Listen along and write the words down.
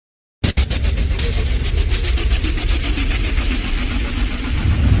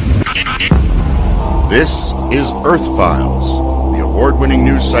This is Earth Files, the award-winning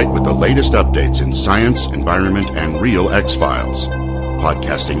news site with the latest updates in science, environment, and real X-Files.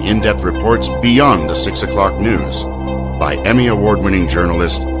 Podcasting in-depth reports beyond the 6 o'clock news by Emmy Award-winning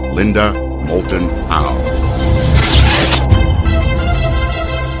journalist Linda Moulton Howe.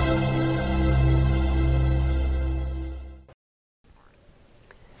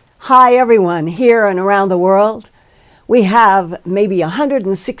 Hi everyone, here and around the world. We have maybe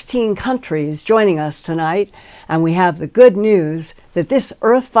 116 countries joining us tonight, and we have the good news that this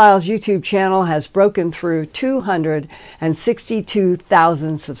Earth Files YouTube channel has broken through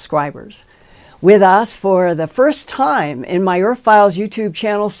 262,000 subscribers. With us for the first time in my Earth Files YouTube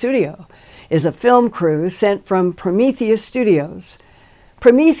channel studio is a film crew sent from Prometheus Studios.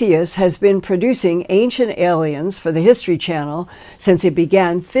 Prometheus has been producing Ancient Aliens for the History Channel since it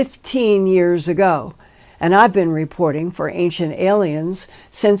began 15 years ago. And I've been reporting for Ancient Aliens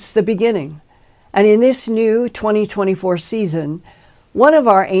since the beginning. And in this new 2024 season, one of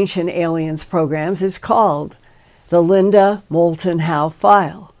our Ancient Aliens programs is called The Linda Moulton Howe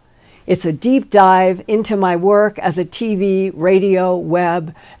File. It's a deep dive into my work as a TV, radio,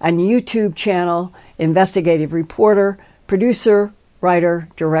 web, and YouTube channel investigative reporter, producer, writer,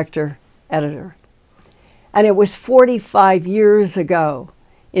 director, editor. And it was 45 years ago,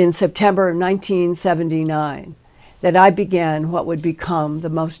 in September 1979, that I began what would become the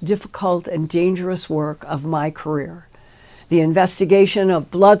most difficult and dangerous work of my career, the investigation of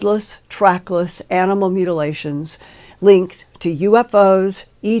bloodless, trackless animal mutilations linked to UFOs,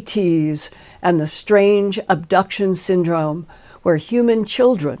 ETs, and the strange abduction syndrome where human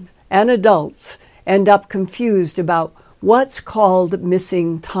children and adults end up confused about what's called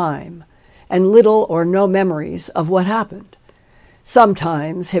missing time and little or no memories of what happened.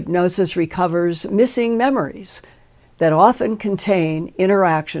 Sometimes hypnosis recovers missing memories that often contain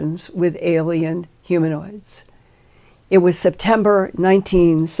interactions with alien humanoids. It was September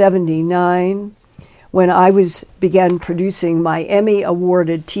 1979 when I began producing my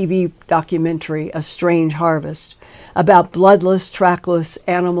Emmy-awarded TV documentary, A Strange Harvest, about bloodless, trackless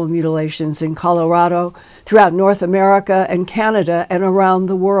animal mutilations in Colorado, throughout North America and Canada, and around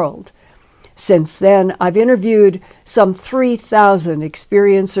the world. Since then, I've interviewed some 3,000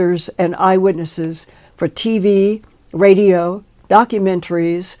 experiencers and eyewitnesses for TV, radio,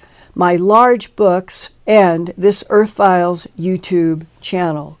 documentaries, my large books, and this Earth Files YouTube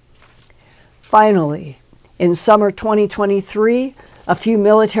channel. Finally, in summer 2023, a few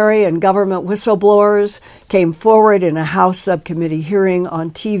military and government whistleblowers came forward in a House subcommittee hearing on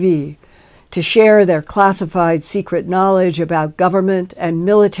TV to share their classified secret knowledge about government and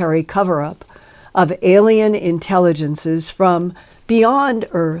military cover-up of alien intelligences from beyond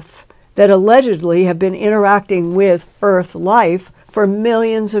Earth that allegedly have been interacting with Earth life for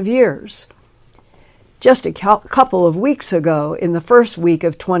millions of years. Just a couple of weeks ago, in the first week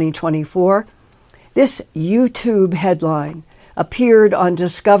of 2024, this YouTube headline appeared on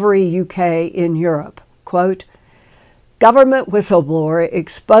Discovery UK in Europe. Quote, "Government whistleblower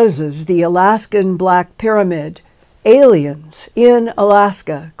exposes the Alaskan Black Pyramid, aliens in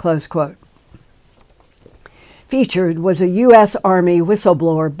Alaska," close quote. Featured was a U.S. Army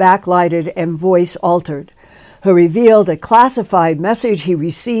whistleblower, backlighted and voice altered, who revealed a classified message he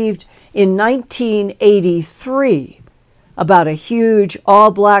received in 1983 about a huge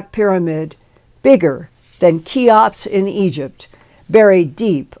all-black pyramid bigger than Cheops in Egypt, buried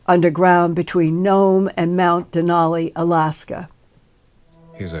deep underground between Nome and Mount Denali, Alaska.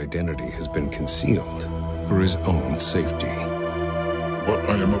 His identity has been concealed for his own safety. What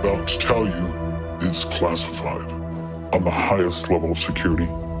I am about to tell you is classified on the highest level of security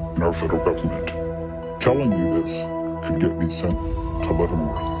in our federal government. Telling you this could get me sent to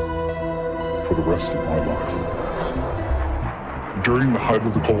Leavenworth for the rest of my life. During the height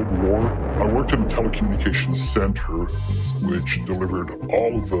of the Cold War, I worked in a telecommunications center which delivered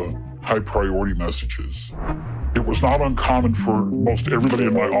all of the high priority messages. It was not uncommon for most everybody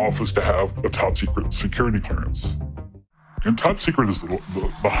in my office to have a top secret security clearance. And top secret is the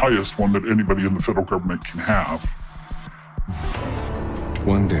highest one that anybody in the federal government can have.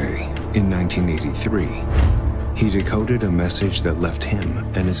 One day, in 1983, he decoded a message that left him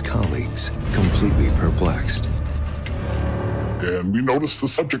and his colleagues completely perplexed. And we noticed the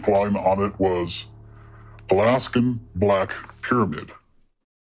subject line on it was Alaskan Black Pyramid.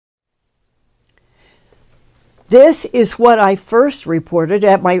 This is what I first reported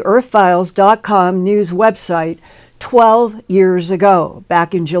at my earthfiles.com news website 12 years ago,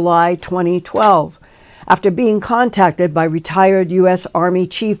 back in July 2012, after being contacted by retired U.S. Army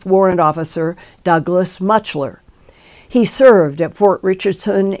Chief Warrant Officer Douglas Mutchler. He served at Fort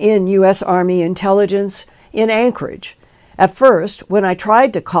Richardson in U.S. Army Intelligence in Anchorage. At first, when I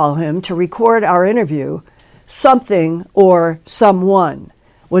tried to call him to record our interview, something or someone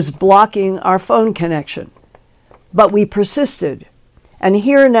was blocking our phone connection. But we persisted. And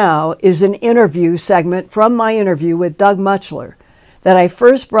here now is an interview segment from my interview with Doug Mutchler that I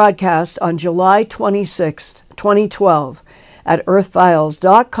first broadcast on July 26, 2012 at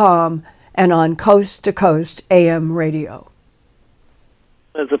earthfiles.com and on Coast to Coast AM radio.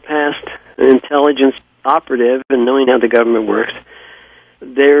 As a past intelligence operative and knowing how the government works,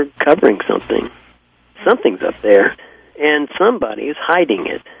 they're covering something. Something's up there, and somebody is hiding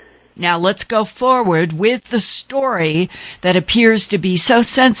it. Now let's go forward with the story that appears to be so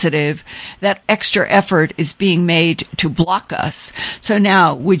sensitive that extra effort is being made to block us. So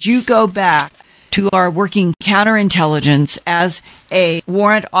now, would you go back to our working counterintelligence as a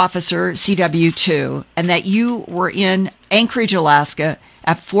warrant officer, CW2, and that you were in Anchorage, Alaska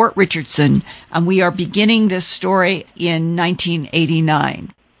at Fort Richardson, and we are beginning this story in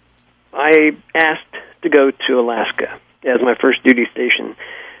 1989. I asked to go to Alaska as my first duty station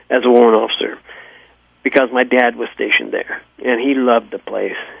as a warrant officer because my dad was stationed there, and he loved the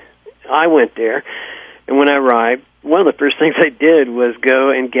place. I went there, and when I arrived, one of the first things I did was go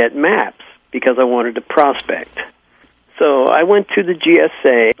and get maps because I wanted to prospect. So I went to the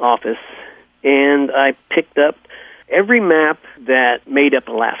GSA office, and I picked up every map that made up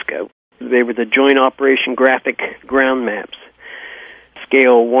Alaska. They were the Joint Operation Graphic Ground Maps,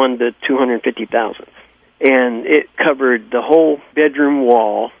 scale 1 to 250,000. And it covered the whole bedroom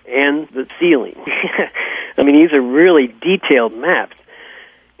wall and the ceiling. I mean, these are really detailed maps.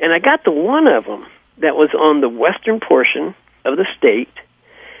 And I got to one of them that was on the western portion of the state,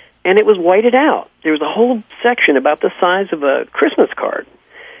 and it was whited out. There was a whole section about the size of a Christmas card.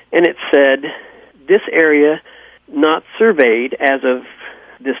 And it said, this area not surveyed as of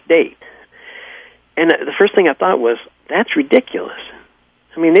this date. And the first thing I thought was, that's ridiculous.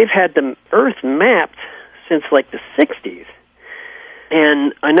 I mean, they've had the Earth mapped since like the 60s.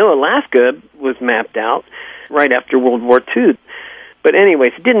 And I know Alaska was mapped out right after World War II. But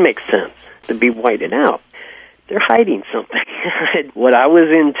anyways, it didn't make sense to be whited out. They're hiding something. What I was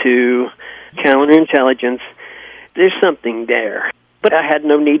into, counterintelligence, there's something there. But I had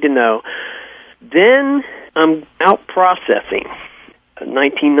no need to know. Then I'm out processing,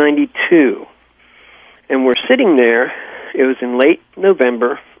 1992. And we're sitting there. It was in late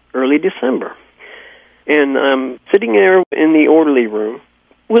November, early December. And I'm sitting there in the orderly room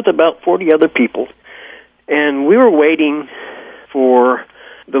with about 40 other people. And we were waiting for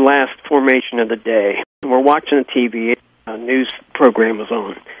the last formation of the day. We're watching the TV. A news program was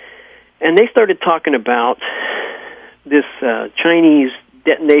on. And they started talking about this Chinese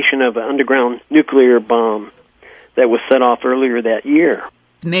detonation of an underground nuclear bomb that was set off earlier that year.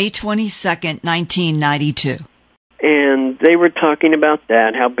 May 22nd, 1992. And they were talking about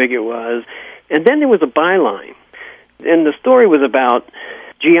that, how big it was. And then there was a byline. And the story was about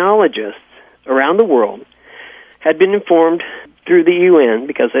geologists around the world had been informed through the UN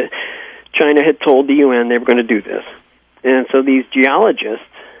because China had told the UN they were going to do this. And so these geologists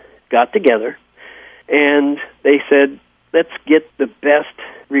got together and they said, let's get the best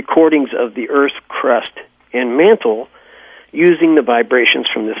recordings of the Earth's crust and mantle using the vibrations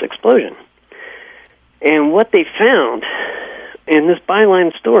from this explosion. And what they found in this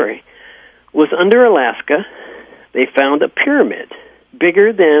byline story was under Alaska, they found a pyramid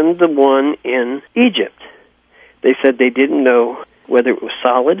bigger than the one in Egypt. They said they didn't know whether it was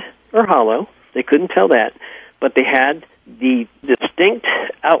solid or hollow. They couldn't tell that, but they had the distinct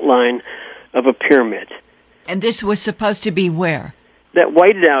outline of a pyramid. And this was supposed to be where? That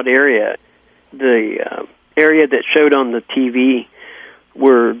whited out area, the area that showed on the TV,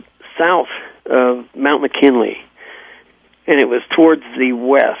 were south of Mount McKinley, and it was towards the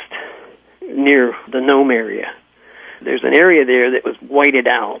west, near the Nome area. There's an area there that was whited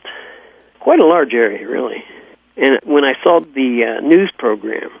out. Quite a large area, really. And when I saw the news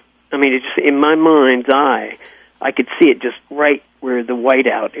program, I mean, it just, in my mind's eye, I could see it just right where the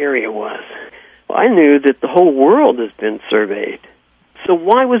whiteout area was. Well, I knew that the whole world has been surveyed. So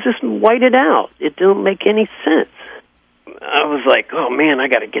why was this whited out? It didn't make any sense. I was like, oh, man, I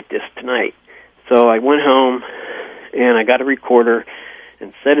got to get this tonight. So I went home, and I got a recorder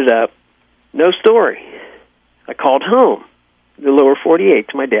and set it up. No story. I called home, the lower 48,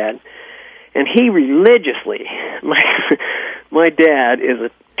 to my dad, and he religiously, my dad is a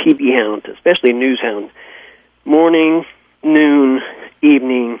TV hound, especially a news hound, morning, noon,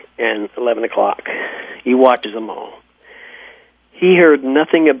 evening, and 11 o'clock. He watches them all. He heard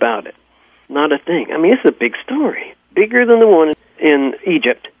nothing about it, not a thing. I mean, this is a big story. bigger than the one in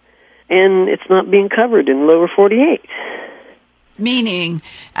Egypt, and it's not being covered in lower 48. Meaning,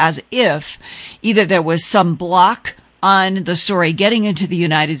 as if either there was some block on the story getting into the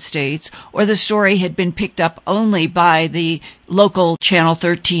United States, or the story had been picked up only by the local Channel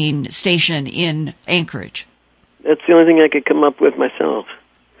 13 station in Anchorage. That's the only thing I could come up with myself.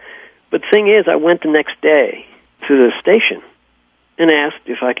 But the thing is, I went the next day to the station and asked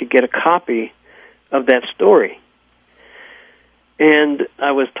if I could get a copy of that story. And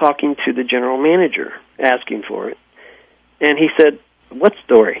I was talking to the general manager, asking for it. And he said, "What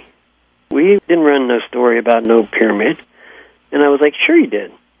story? We didn't run no story about no pyramid." And I was like, "Sure you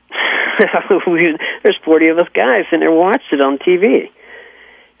did." There's 40 of us guys sitting there watched it on TV.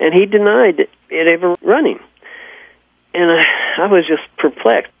 And he denied it ever running. And I was just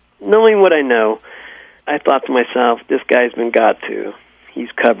perplexed. Knowing what I know, I thought to myself, this guy's been got to. He's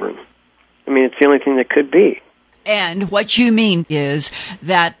covering. I mean, it's the only thing that could be. And what you mean is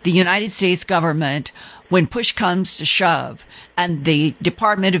that the United States government, when push comes to shove and the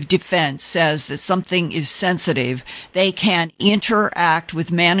Department of Defense says that something is sensitive, they can interact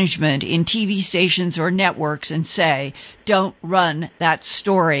with management in TV stations or networks and say, don't run that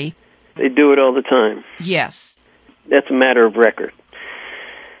story. They do it all the time. Yes. That's a matter of record.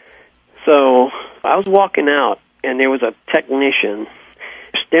 So I was walking out, and there was a technician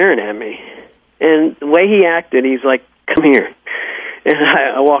staring at me. And the way he acted, he's like, "Come here." And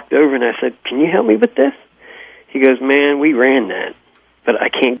I walked over and I said, "Can you help me with this?" He goes, "Man, we ran that, but I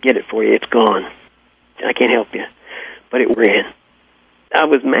can't get it for you. It's gone. I can't help you." But it ran. I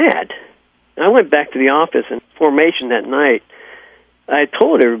was mad. I went back to the office in formation that night. I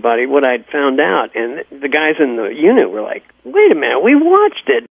told everybody what I'd found out, and the guys in the unit were like, "Wait a minute, we watched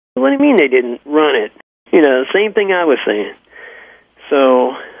it. What do you mean they didn't run it?" You know, the same thing I was saying.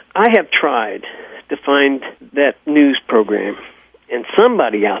 So I have tried to find that news program, and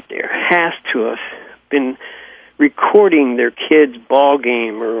somebody out there has to have been recording their kid's ball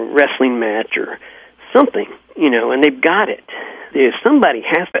game or wrestling match or something, you know, and they've got it. Somebody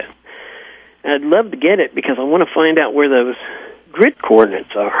has it. And I'd love to get it because I want to find out where those grid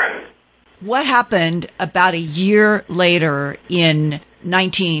coordinates are. What happened about a year later in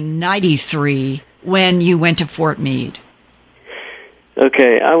 1993 when you went to Fort Meade?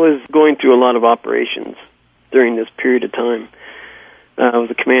 Okay, I was going through a lot of operations during this period of time. I was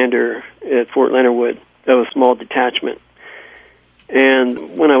a commander at Fort Leonard Wood. That was a small detachment.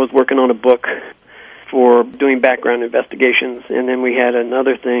 And when I was working on a book for doing background investigations, and then we had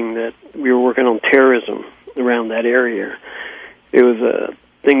another thing that we were working on terrorism around that area. It was a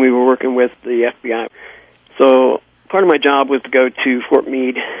thing we were working with the FBI. So part of my job was to go to Fort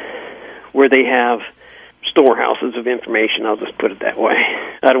Meade, where they have storehouses of information. I'll just put it that way.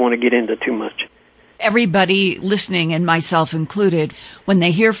 I don't want to get into too much. Everybody listening, and myself included, when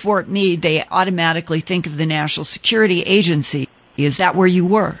they hear Fort Meade, they automatically think of the National Security Agency. Is that where you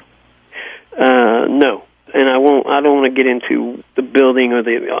were? No, and I don't want to get into the building or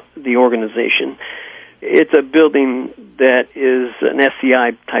the organization. It's a building that is an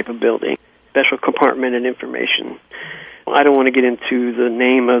SCI type of building, Special Compartmented Information. I don't want to get into the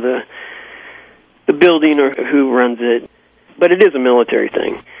name of the building or who runs it, but it is a military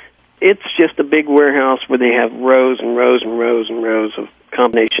thing. It's just a big warehouse where they have rows and rows and rows and rows of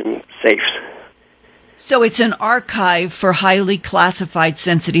combination safes. So it's an archive for highly classified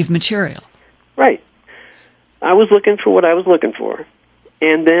sensitive material. Right. I was looking for what I was looking for.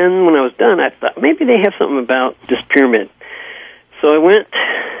 And then when I was done, I thought maybe they have something about this pyramid. So I went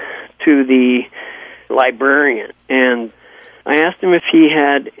to the librarian, and I asked him if he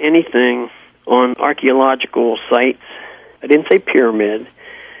had anything on archaeological sites. I didn't say pyramid,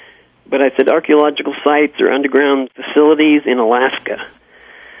 but I said archaeological sites or underground facilities in Alaska.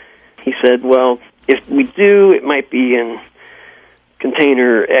 He said, well, if we do, it might be in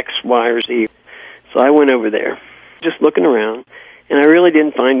container X, Y, or Z. So I went over there, just looking around, and I really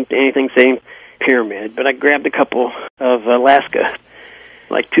didn't find anything saying pyramid, but I grabbed a couple of Alaska,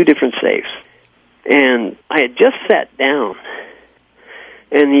 like 2 different safes. And I had just sat down,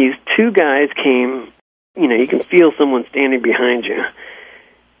 and these 2 guys came. You know, you can feel someone standing behind you.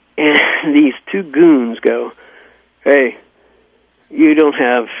 And these 2 goons go, hey, you don't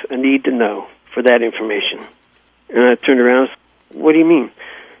have a need to know for that information. And I turned around and said, what do you mean?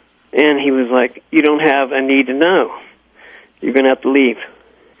 And he was like, you don't have a need to know. You're going to have to leave.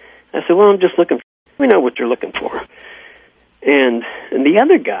 I said, well, I'm just looking for, we know what you're looking for. And the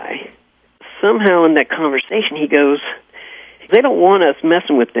other guy, somehow in that conversation, he goes, they don't want us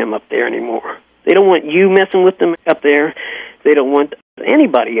messing with them up there anymore. They don't want you messing with them up there. They don't want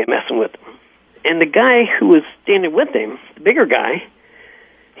anybody messing with them. And the guy who was standing with him, the bigger guy,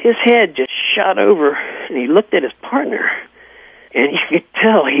 his head just shot over, and he looked at his partner, and you could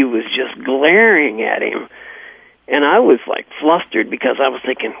tell he was just glaring at him. And I was like flustered because I was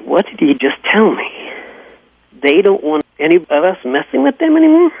thinking, what did he just tell me? They don't want any of us messing with them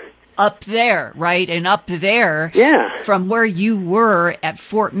anymore? Up there, right? And up there, yeah, from where you were at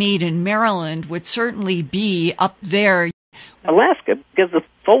Fort Meade in Maryland would certainly be up there. Alaska, because the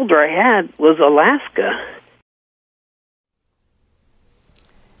folder I had was Alaska.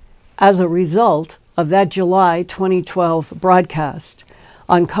 As a result of that July 2012 broadcast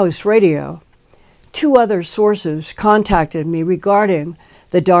on Coast Radio, 2 other sources contacted me regarding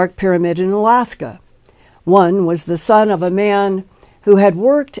the Dark Pyramid in Alaska. One was the son of a man who had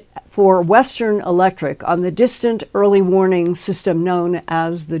worked for Western Electric on the distant early warning system known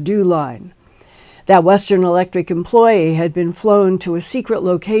as the DEW Line. That Western Electric employee had been flown to a secret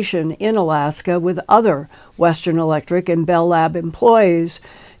location in Alaska with other Western Electric and Bell Lab employees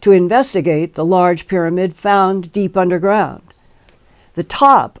to investigate the large pyramid found deep underground. The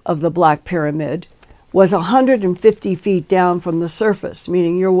top of the Black Pyramid was 150 feet down from the surface,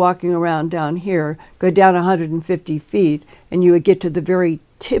 meaning you're walking around down here, go down 150 feet, and you would get to the very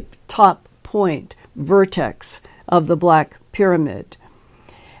tip-top point, vertex of the Black Pyramid.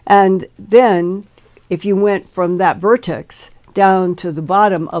 And then, if you went from that vertex down to the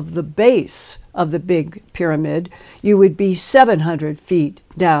bottom of the base of the big pyramid, you would be 700 feet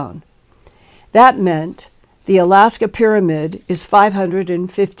down. That meant the Alaska Pyramid is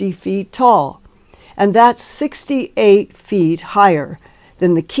 550 feet tall. And that's 68 feet higher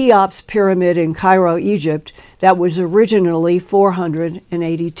than the Cheops Pyramid in Cairo, Egypt, that was originally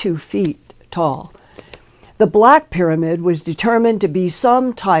 482 feet tall. The Black Pyramid was determined to be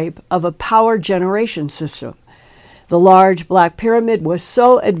some type of a power generation system. The large Black Pyramid was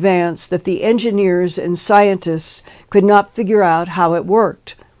so advanced that the engineers and scientists could not figure out how it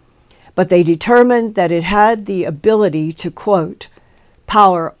worked. But they determined that it had the ability to, quote,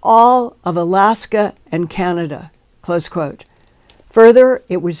 power all of Alaska and Canada, close quote. Further,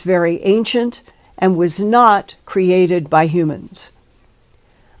 it was very ancient and was not created by humans.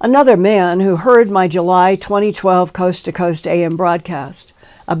 Another man who heard my July 2012 Coast to Coast AM broadcast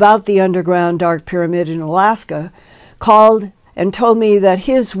about the underground Dark Pyramid in Alaska called and told me that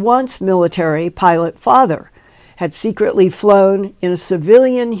his once military pilot father had secretly flown in a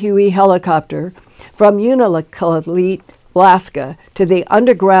civilian Huey helicopter from Unalakleet, Alaska, to the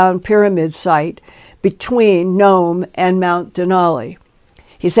underground pyramid site between Nome and Mount Denali.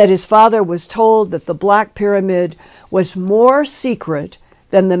 He said his father was told that the Black Pyramid was more secret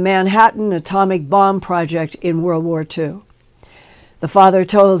than the Manhattan atomic bomb project in World War II. The father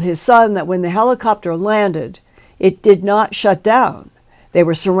told his son that when the helicopter landed, it did not shut down. They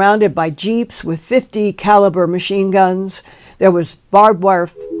were surrounded by jeeps with 50 caliber machine guns. There was barbed wire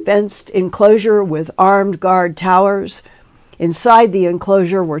fenced enclosure with armed guard towers. Inside the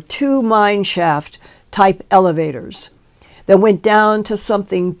enclosure were 2 mine shaft type elevators that went down to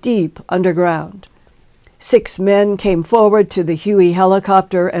something deep underground. 6 men came forward to the Huey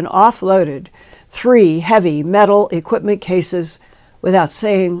helicopter and offloaded 3 heavy metal equipment cases without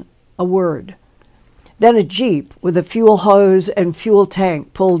saying a word. Then a jeep with a fuel hose and fuel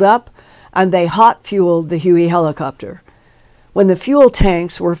tank pulled up, and they hot fueled the Huey helicopter. When the fuel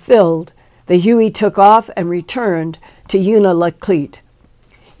tanks were filled, the Huey took off and returned to Unalakleet.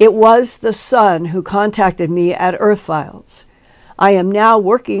 It was the son who contacted me at Earth Files. I am now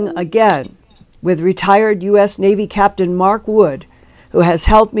working again with retired U.S. Navy Captain Mark Wood, who has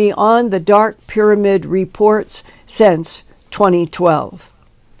helped me on the Dark Pyramid reports since 2012.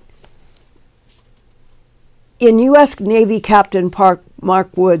 In U.S. Navy Captain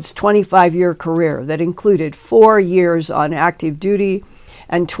Mark Wood's 25-year career that included 4 years on active duty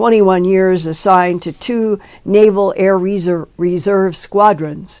and 21 years assigned to 2 Naval Air Reserve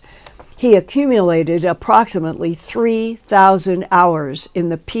squadrons, he accumulated approximately 3,000 hours in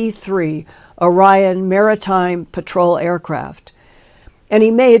the P-3 Orion Maritime Patrol aircraft. And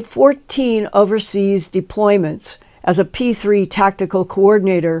he made 14 overseas deployments as a P-3 tactical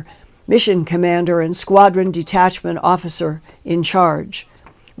coordinator, mission commander, and squadron detachment officer in charge,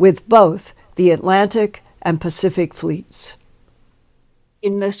 with both the Atlantic and Pacific fleets.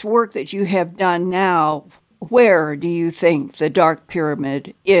 In this work that you have done now, where do you think the Dark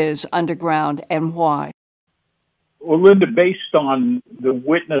Pyramid is underground and why? Well, Linda, based on the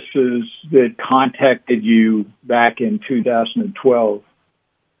witnesses that contacted you back in 2012,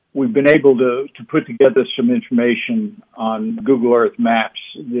 we've been able to put together some information on Google Earth Maps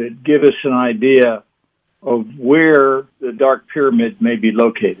that give us an idea of where the Dark Pyramid may be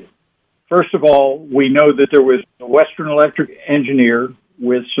located. First of all, we know that there was a Western Electric engineer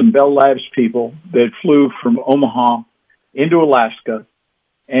with some Bell Labs people that flew from Omaha into Alaska,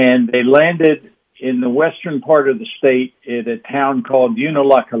 and they landed in the western part of the state at a town called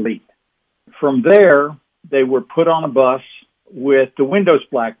Unalakleet. From there, they were put on a bus with the windows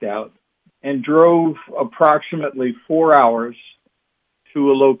blacked out and drove approximately 4 hours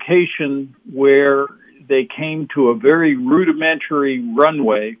to a location where they came to a very rudimentary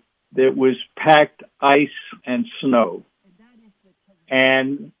runway that was packed ice and snow.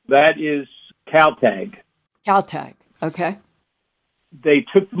 And that is Caltag. Caltag, okay. They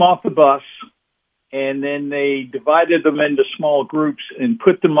took them off the bus, and then they divided them into small groups and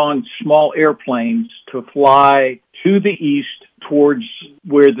put them on small airplanes to fly to the east towards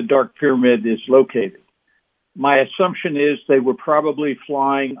where the Dark Pyramid is located. My assumption is they were probably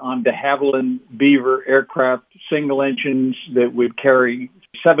flying on de Havilland Beaver aircraft, single engines that would carry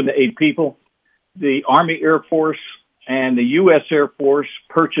 7 to 8 people. The Army Air Force and the U.S. Air Force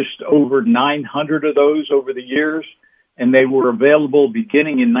purchased over 900 of those over the years, and they were available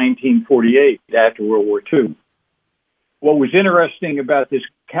beginning in 1948 after World War II. What was interesting about this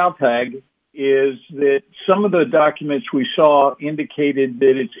Caltag is that some of the documents we saw indicated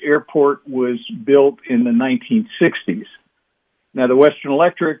that its airport was built in the 1960s. Now, the Western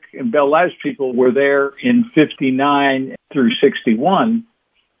Electric and Bell Labs people were there in 59 through 61,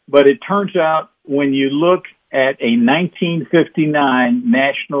 but it turns out when you look at a 1959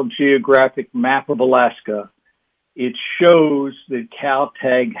 National Geographic map of Alaska, it shows that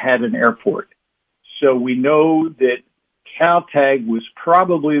Caltag had an airport. So we know that Caltag was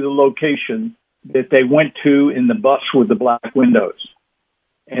probably the location that they went to in the bus with the black windows.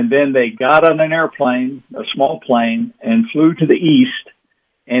 And then they got on an airplane, a small plane, and flew to the east.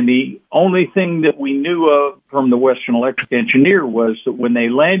 And the only thing that we knew of from the Western Electric engineer was that when they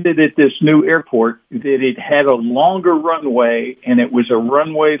landed at this new airport, that it had a longer runway, and it was a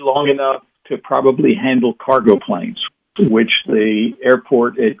runway long enough to probably handle cargo planes, which the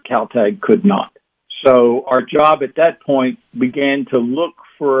airport at Caltag could not. So our job at that point began to look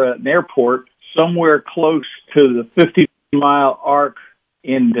for an airport somewhere close to the 50-mile arc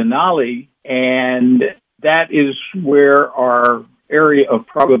in Denali, and that is where our area of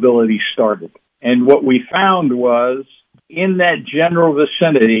probability started. And what we found was, in that general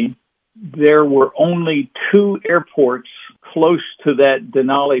vicinity, there were only 2 airports close to that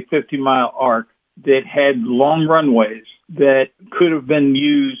Denali 50-mile arc that had long runways that could have been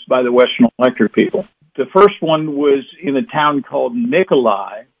used by the Western Electric people. The first one was in a town called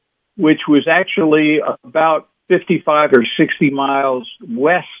Nikolai, which was actually about 55 or 60 miles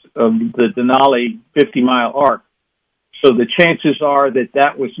west of the Denali 50-mile arc. So the chances are that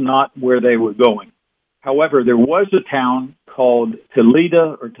that was not where they were going. However, there was a town called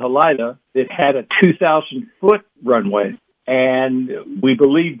Talida that had a 2,000-foot runway, and we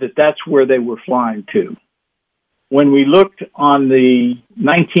believe that that's where they were flying to. When we looked on the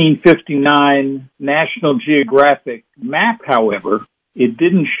 1959 National Geographic map, however, it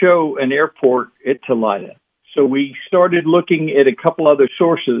didn't show an airport at Talida. So we started looking at a couple other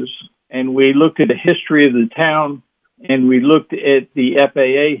sources, and we looked at the history of the town, and we looked at the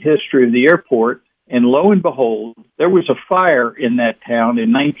FAA history of the airport, and lo and behold, there was a fire in that town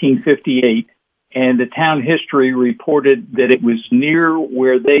in 1958, and the town history reported that it was near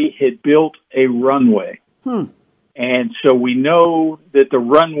where they had built a runway. And so we know that the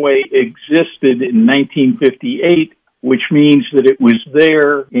runway existed in 1958, which means that it was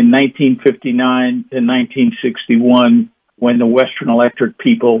there in 1959 to 1961 when the Western Electric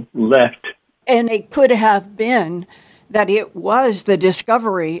people left. And it could have been that it was the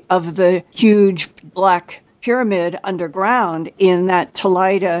discovery of the huge black pyramid underground in that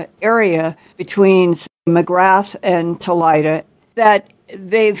Talida area between McGrath and Talida, that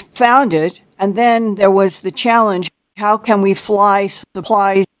they found it. And then there was the challenge, how can we fly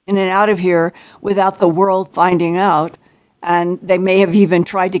supplies in and out of here without the world finding out? And they may have even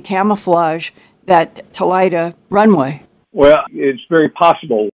tried to camouflage that Talida runway. Well, it's very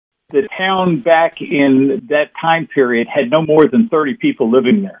possible. The town back in that time period had no more than 30 people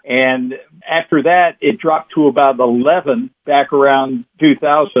living there. And after that, it dropped to about 11 back around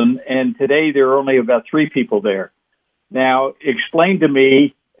 2000. And today there are only about 3 people there. Now, explain to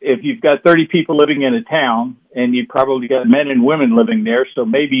me, if you've got 30 people living in a town and you've probably got men and women living there, so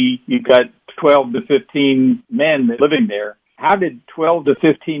maybe you've got 12 to 15 men living there. How did 12 to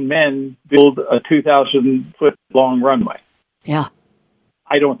 15 men build a 2,000-foot long runway? Yeah.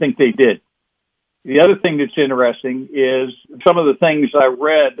 I don't think they did. The other thing that's interesting is some of the things I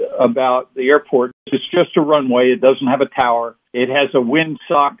read about the airport. It's just a runway. It doesn't have a tower. It has a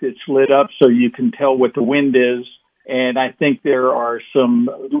windsock that's lit up so you can tell what the wind is. And I think there are some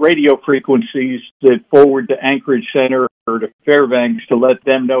radio frequencies that forward to Anchorage Center or to Fairbanks to let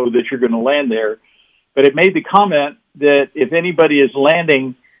them know that you're going to land there. But it made the comment that if anybody is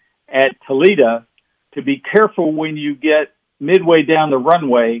landing at Toledo, to be careful when you get midway down the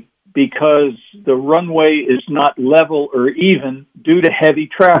runway, because the runway is not level or even due to heavy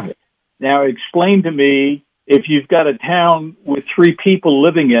traffic. Now, explain to me, if you've got a town with 3 people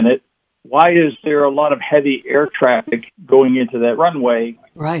living in it, why is there a lot of heavy air traffic going into that runway?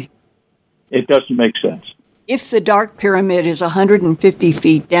 Right. It doesn't make sense. If the Dark Pyramid is 150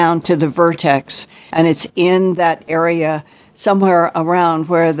 feet down to the vertex and it's in that area somewhere around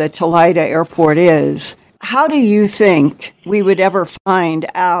where the Toledo airport is, how do you think we would ever find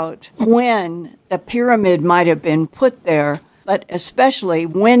out when the pyramid might have been put there, but especially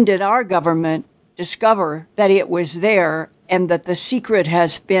when did our government discover that it was there and that the secret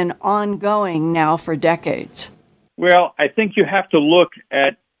has been ongoing now for decades? Well, I think you have to look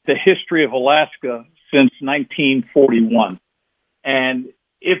at the history of Alaska since 1941. And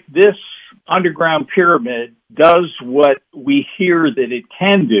if this underground pyramid does what we hear that it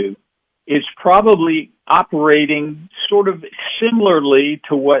can do, it's probably operating sort of similarly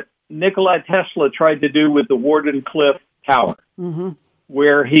to what Nikola Tesla tried to do with the Wardenclyffe Tower,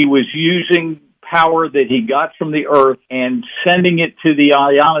 where he was using power that he got from the Earth and sending it to the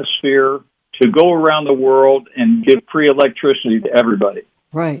ionosphere to go around the world and give free electricity to everybody.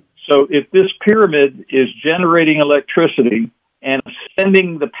 Right. So if this pyramid is generating electricity and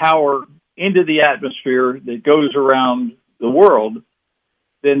sending the power into the atmosphere that goes around the world,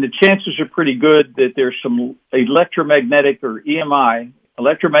 then the chances are pretty good that there's some electromagnetic or EMI,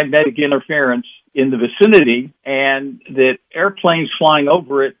 electromagnetic interference in the vicinity, and that airplanes flying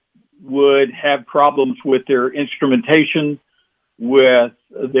over it would have problems with their instrumentation, with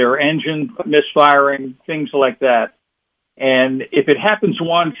their engine misfiring, things like that. And if it happens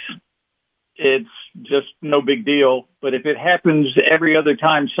once, it's just no big deal. But if it happens every other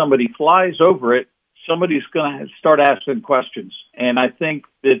time somebody flies over it, somebody's going to start asking questions. And I think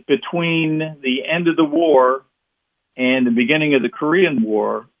that between the end of the war and the beginning of the Korean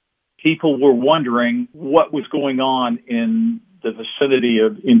War, people were wondering what was going on in the vicinity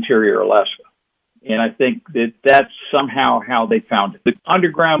of interior Alaska. And I think that that's somehow how they found it. The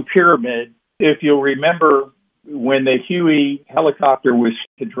underground pyramid, if you'll remember, when the Huey helicopter was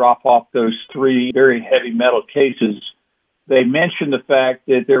to drop off those 3 very heavy metal cases, they mentioned the fact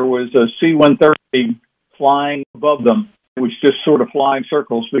that there was a C-130 flying above them. It was just sort of flying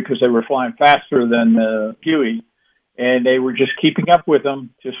circles because they were flying faster than the Huey. And they were just keeping up with them,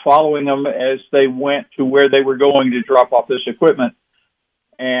 just following them as they went to where they were going to drop off this equipment.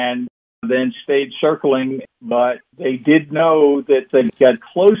 And then stayed circling, but they did know that they got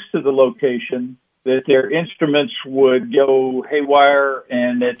close to the location, that their instruments would go haywire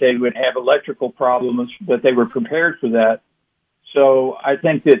and that they would have electrical problems, but they were prepared for that. So I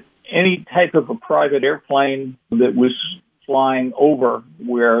think that any type of a private airplane that was flying over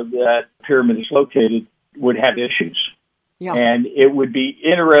where that pyramid is located would have issues. Yeah. And it would be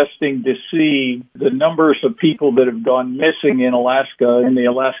interesting to see the numbers of people that have gone missing in Alaska, in the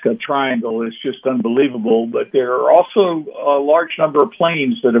Alaska Triangle, is just unbelievable. But there are also a large number of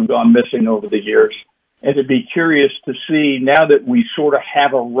planes that have gone missing over the years. And to be curious to see, now that we sort of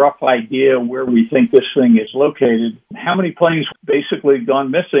have a rough idea where we think this thing is located, how many planes basically gone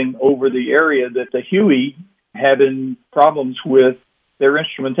missing over the area that the Huey having problems with their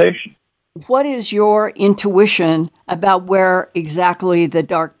instrumentation. What is your intuition about where exactly the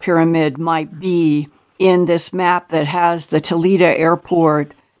Dark Pyramid might be in this map that has the Toledo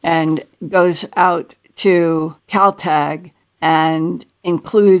airport and goes out to Caltag and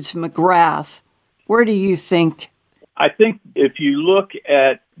includes McGrath? Where do you think? I think if you look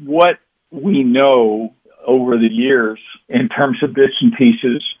at what we know over the years in terms of bits and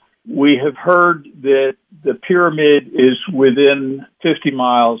pieces, we have heard that the pyramid is within 50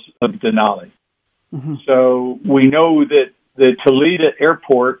 miles of Denali. Mm-hmm. So we know that the Toledo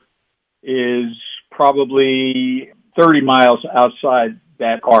airport is probably 30 miles outside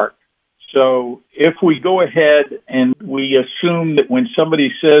that arc. So if we go ahead and we assume that when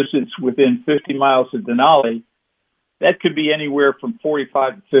somebody says it's within 50 miles of Denali, that could be anywhere from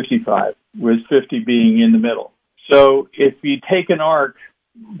 45 to 55, with 50 being in the middle. So if you take an arc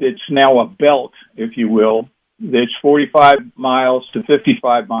that's now a belt, if you will, that's 45 miles to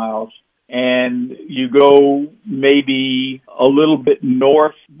 55 miles, and you go maybe a little bit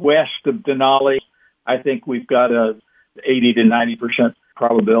northwest of Denali, I think we've got a 80 to 90%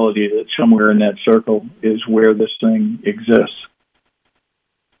 probability that somewhere in that circle is where this thing exists.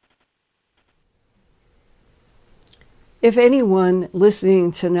 If anyone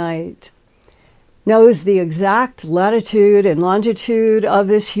listening tonight knows the exact latitude and longitude of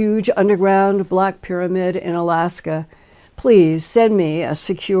this huge underground black pyramid in Alaska, please send me a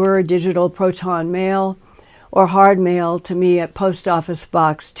secure digital proton mail or hard mail to me at Post Office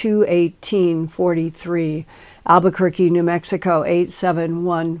Box 21843, Albuquerque, New Mexico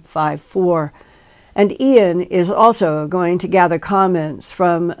 87154. And Ian is also going to gather comments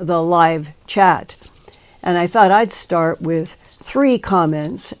from the live chat. And I thought I'd start with 3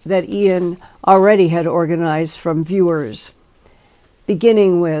 comments that Ian already had organized from viewers.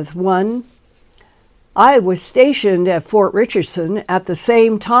 Beginning with 1, I was stationed at Fort Richardson at the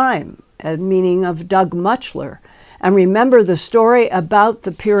same time, meaning of Doug Muchler, and remember the story about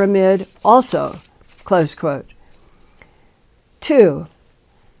the pyramid also, close quote. 2,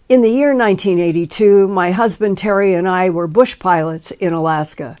 in the year 1982, my husband Terry and I were bush pilots in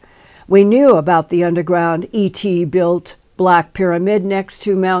Alaska. We knew about the underground ET-built Black Pyramid next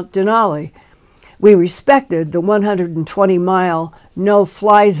to Mount Denali. We respected the 120-mile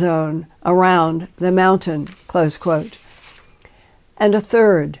no-fly zone around the mountain, close quote. And a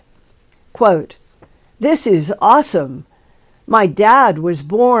third, quote, this is awesome. My dad was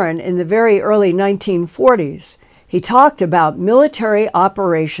born in the very early 1940s. He talked about military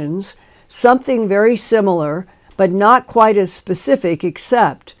operations, something very similar, but not quite as specific,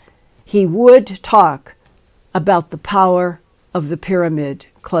 except he would talk about the power of the pyramid,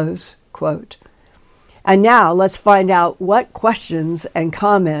 close quote. And now let's find out what questions and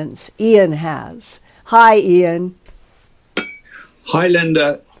comments Ian has. Hi, Ian. Hi,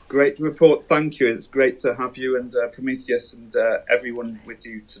 Linda. Great report. Thank you. It's great to have you and Prometheus and everyone with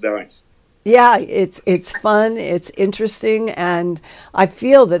you tonight. Yeah, it's fun, it's interesting, and I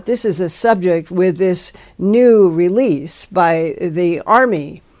feel that this is a subject with this new release by the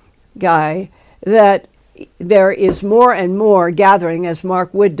Army guy that there is more and more gathering, as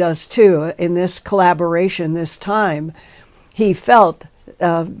Mark Wood does too, in this collaboration this time. He felt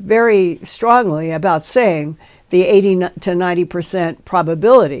very strongly about saying the 80 to 90%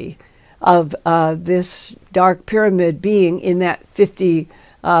 probability of this dark pyramid being in that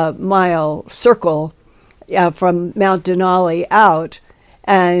 50-mile circle from Mount Denali out.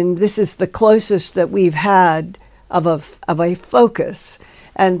 And this is the closest that we've had of a focus.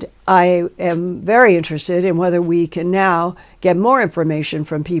 And I am very interested in whether we can now get more information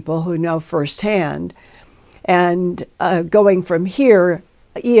from people who know firsthand. And going from here,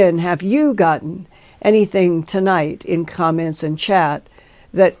 Ian, have you gotten anything tonight in comments and chat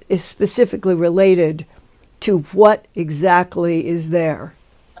that is specifically related to what exactly is there?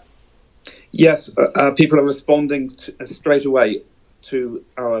 Yes, people are responding straight away to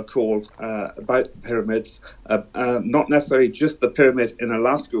our call about pyramids, not necessarily just the pyramid in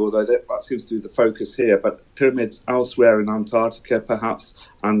Alaska, although that seems to be the focus here, but pyramids elsewhere in Antarctica perhaps,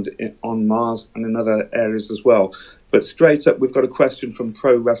 and on Mars and in other areas as well. But straight up, we've got a question from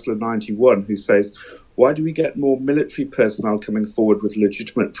Pro Wrestler 91 who says, why do we get more military personnel coming forward with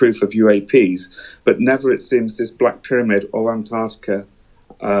legitimate proof of UAPs, but never, it seems, this Black Pyramid or Antarctica's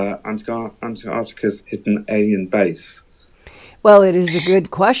hidden alien base? Well, it is a good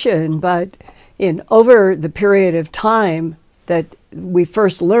question, but over the period of time that we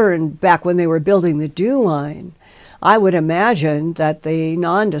first learned back when they were building the Dew Line, I would imagine that the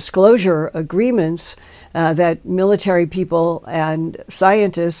non-disclosure agreements that military people and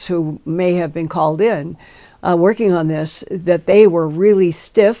scientists who may have been called in working on this, that they were really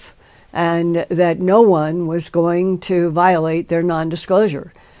stiff and that no one was going to violate their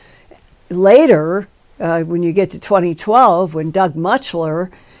non-disclosure. Later, when you get to 2012, when Doug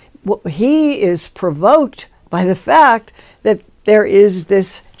Muchler, he is provoked by the fact that there is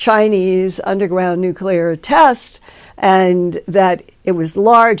this Chinese underground nuclear test and that it was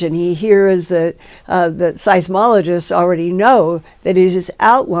large, and he hears that that seismologists already know that it is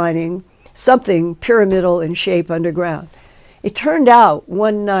outlining something pyramidal in shape underground. It turned out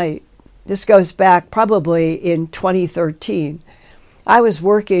one night, this goes back probably in 2013, I was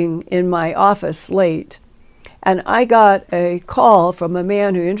working in my office late, and I got a call from a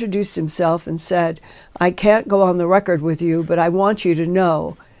man who introduced himself and said, I can't go on the record with you, but I want you to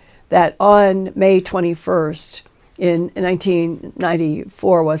know that on May 21st in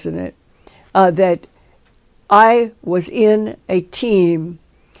 1994, wasn't it, that I was in a team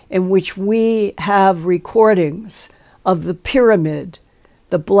in which we have recordings of the pyramid,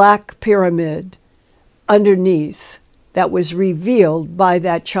 the Black Pyramid, underneath, that was revealed by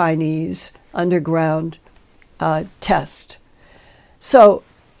that Chinese underground test. So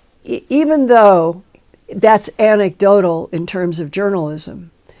even though that's anecdotal in terms of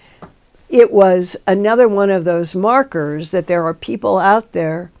journalism, it was another one of those markers that there are people out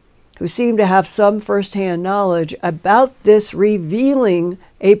there who seem to have some firsthand knowledge about this revealing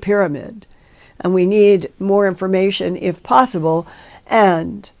a pyramid. And we need more information if possible.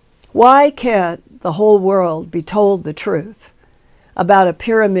 And why can't the whole world be told the truth about a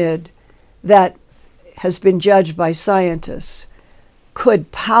pyramid that has been judged by scientists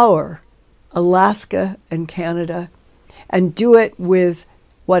could power Alaska and Canada, and do it with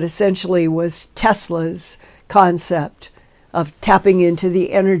what essentially was Tesla's concept of tapping into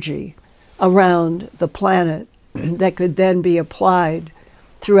the energy around the planet that could then be applied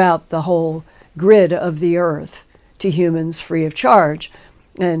throughout the whole grid of the Earth to humans free of charge.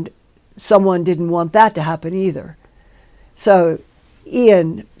 And someone didn't want that to happen either. So,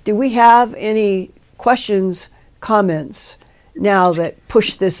 Ian, do we have any questions, comments now that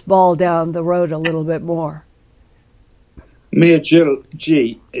push this ball down the road a little bit more? Mia Jill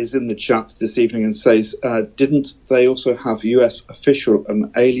G is in the chat this evening and says, didn't they also have US official and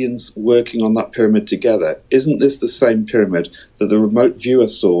aliens working on that pyramid together? Isn't this the same pyramid that the remote viewer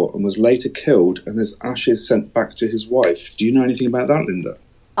saw and was later killed and his ashes sent back to his wife? Do you know anything about that, Linda?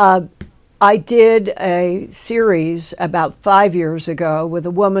 I did a series about 5 years ago with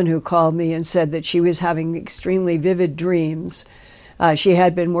a woman who called me and said that she was having extremely vivid dreams. She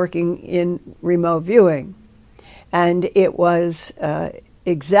had been working in remote viewing. And it was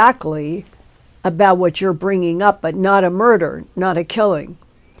exactly about what you're bringing up, but not a murder, not a killing.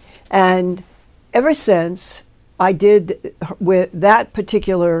 And ever since I did with that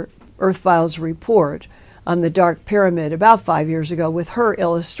particular Earth Files report on the Dark Pyramid about 5 years ago with her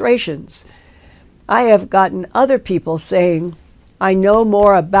illustrations, I have gotten other people saying, I know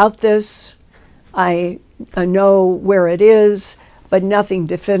more about this, I know where it is, but nothing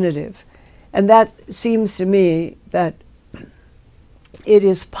definitive. And that seems to me that it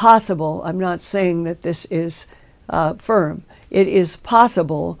is possible, I'm not saying that this is firm, it is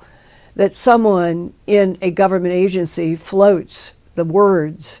possible that someone in a government agency floats the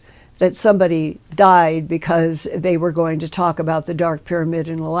words that somebody died because they were going to talk about the Dark Pyramid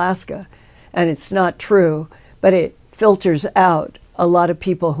in Alaska. And it's not true, but it filters out a lot of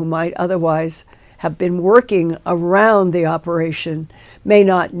people who might otherwise have been working around the operation, may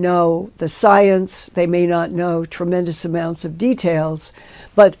not know the science, they may not know tremendous amounts of details,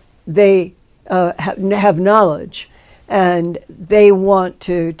 but they have knowledge, and they want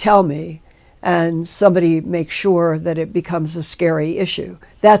to tell me, and somebody makes sure that it becomes a scary issue.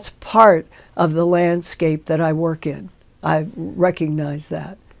 That's part of the landscape that I work in. I recognize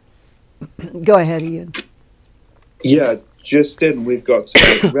that. Go ahead, Ian. Yeah, just in, we've got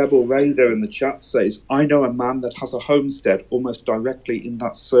Rebel Raider in the chat says, I know a man that has a homestead almost directly in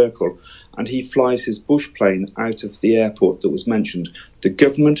that circle, and he flies his bush plane out of the airport that was mentioned. The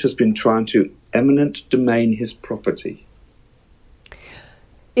government has been trying to eminent domain his property.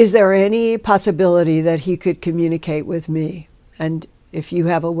 Is there any possibility that he could communicate with me? And if you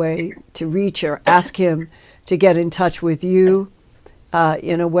have a way to reach or ask him to get in touch with you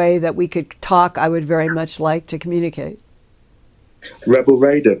in a way that we could talk, I would very much like to communicate. Rebel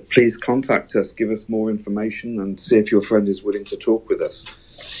Raider, please contact us, give us more information, and see if your friend is willing to talk with us.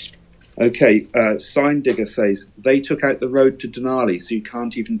 Okay, Sign Digger says, they took out the road to Denali, so you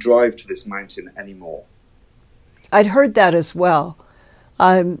can't even drive to this mountain anymore. I'd heard that as well.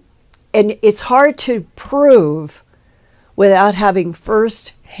 And it's hard to prove without having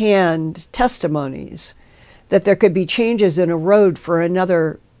first-hand testimonies that there could be changes in a road for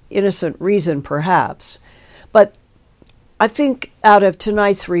another innocent reason, perhaps. But I think out of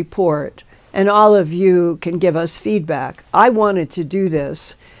tonight's report, and all of you can give us feedback, I wanted to do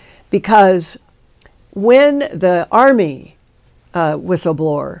this because when the Army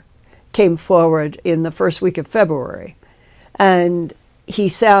whistleblower came forward in the first week of February, and he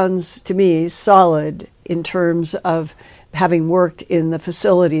sounds to me solid in terms of having worked in the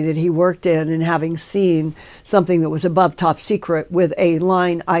facility that he worked in and having seen something that was above top secret with a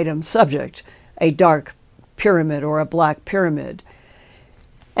line item subject, a dark pyramid or a black pyramid.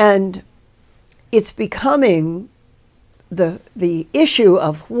 And it's becoming the issue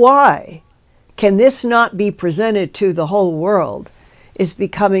of why can this not be presented to the whole world is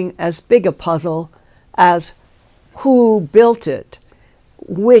becoming as big a puzzle as who built it,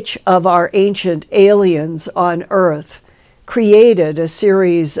 which of our ancient aliens on Earth created a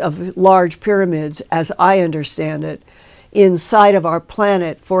series of large pyramids, as I understand it, inside of our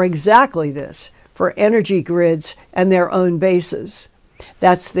planet for exactly this, for energy grids and their own bases.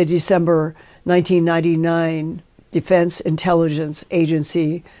 That's the December 1999 Defense Intelligence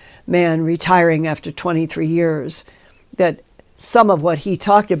Agency man retiring after 23 years, that some of what he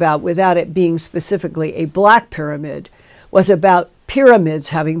talked about, without it being specifically a black pyramid, was about pyramids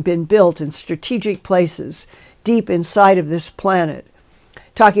having been built in strategic places deep inside of this planet,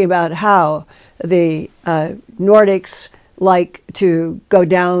 talking about how the Nordics like to go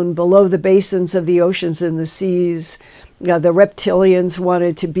down below the basins of the oceans and the seas. The reptilians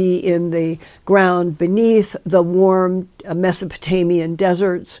wanted to be in the ground beneath the warm Mesopotamian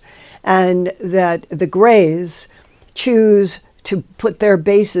deserts, and that the Greys choose to put their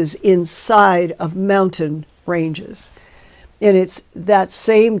bases inside of mountain ranges. And it's that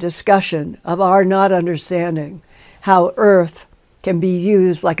same discussion of our not understanding how Earth can be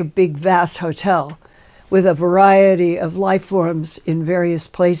used like a big, vast hotel with a variety of life forms in various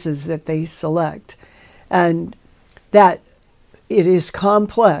places that they select. And that it is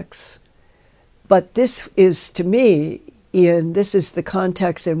complex, but this is, to me, Ian, this is the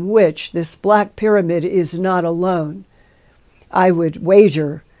context in which this black pyramid is not alone. I would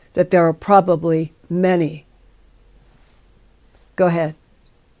wager that there are probably many. Go ahead.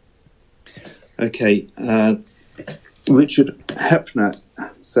 Okay. Richard Hepner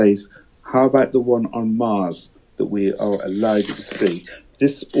says, how about the one on Mars that we are allowed to see?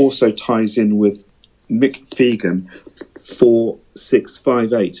 This also ties in with Mick Fegan,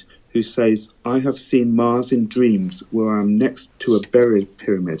 4658, who says, I have seen Mars in dreams where I am next to a buried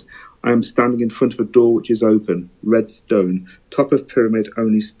pyramid. I am standing in front of a door which is open, red stone, top of pyramid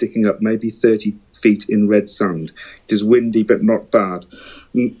only sticking up maybe 30 feet in red sand. It is windy but not bad.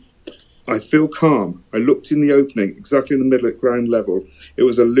 I feel calm. I looked in the opening, exactly in the middle at ground level. It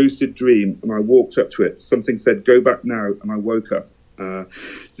was a lucid dream, and I walked up to it. Something said, go back now, and I woke up.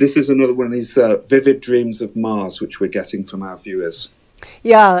 This is another one of these vivid dreams of Mars, which we're getting from our viewers.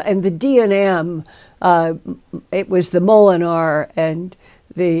 Yeah, and the D&M, it was the Molinar and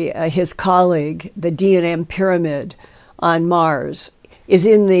his colleague, the D&M Pyramid on Mars, is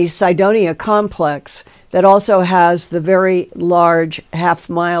in the Cydonia complex that also has the very large,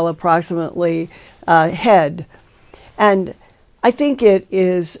 half-mile approximately, head. And I think it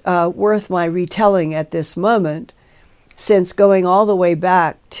is worth my retelling at this moment, since going all the way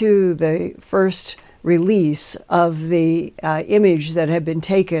back to the first release of the image that had been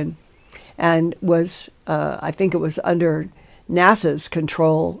taken and was, I think it was under NASA's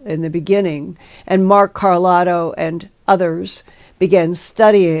control in the beginning, and Mark Carlotto and others began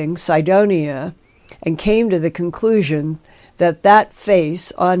studying Cydonia and came to the conclusion that that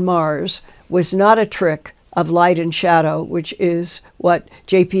face on Mars was not a trick of light and shadow, which is what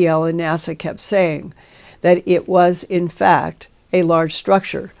JPL and NASA kept saying, that it was in fact a large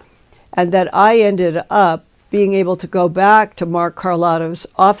structure. And that I ended up being able to go back to Mark Carlotto's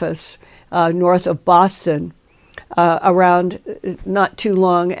office north of Boston around not too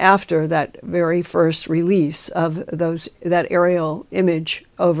long after that very first release of that aerial image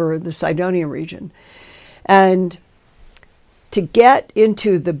over the Cydonia region. And to get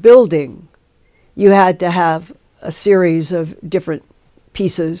into the building, you had to have a series of different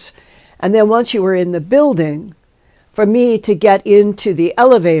pieces. And then once you were in the building, for me to get into the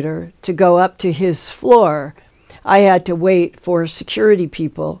elevator to go up to his floor, I had to wait for security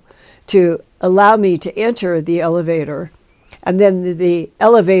people to allow me to enter the elevator. And then the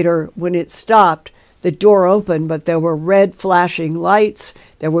elevator, when it stopped, the door opened, but there were red flashing lights.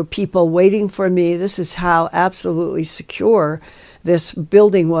 There were people waiting for me. This is how absolutely secure this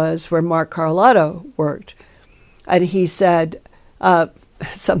building was where Mark Carlotto worked. And he said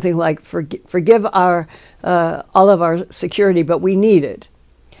something like, forgive all of our security, but we need it.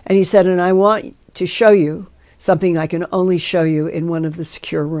 And he said, and I want to show you something I can only show you in one of the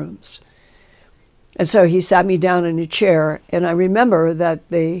secure rooms. And so he sat me down in a chair, and I remember that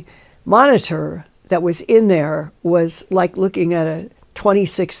the monitor that was in there was like looking at a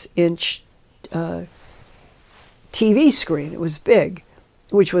 26-inch TV screen. It was big,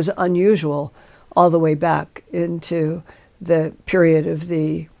 which was unusual all the way back into the period of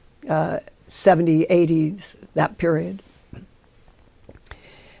the 70s, 80s, that period.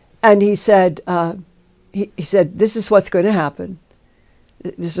 And he said, he said, this is what's going to happen.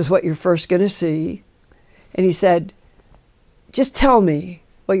 This is what you're first going to see. And he said, just tell me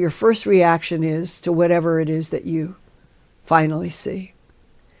what your first reaction is to whatever it is that you finally see.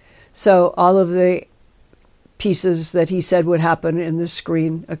 So all of the pieces that he said would happen in the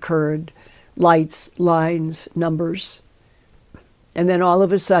screen occurred, lights, lines, numbers. And then all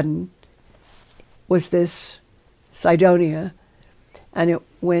of a sudden was this Cydonia, and it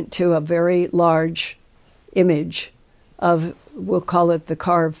went to a very large image of, we'll call it the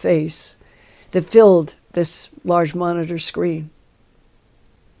carved face, that filled this large monitor screen.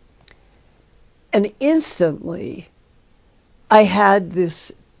 And instantly, I had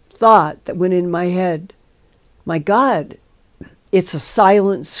this thought that went in my head, my God, it's a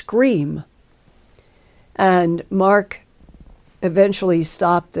silent scream. And Mark eventually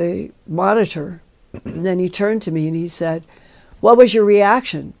stopped the monitor, and then he turned to me and he said, "What was your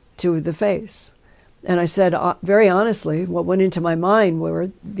reaction to the face?" And I said, very honestly, what went into my mind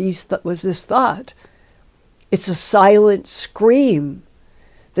was this thought. It's a silent scream.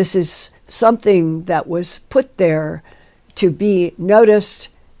 This is something that was put there to be noticed.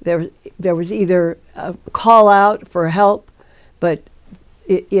 There was either a call out for help, but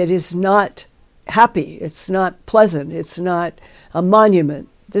it is not happy. It's not pleasant. It's not a monument.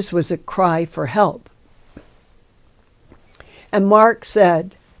 This was a cry for help. And Mark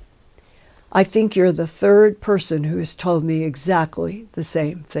said, "I think you're the third person who has told me exactly the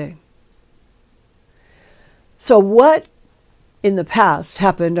same thing." So what in the past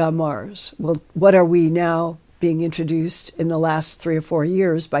happened on Mars? Well, what are we now being introduced in the last 3 or 4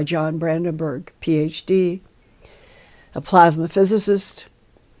 years by John Brandenburg, PhD, a plasma physicist.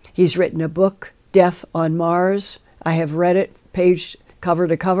 He's written a book, Death on Mars. I have read it page cover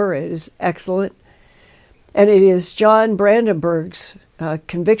to cover. It is excellent. And it is John Brandenburg's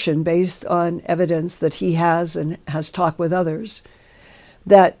conviction, based on evidence that he has and has talked with others,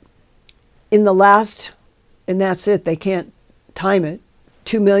 that in the last, and that's it, they can't time it,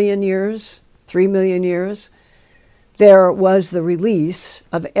 2 million years, 3 million years, there was the release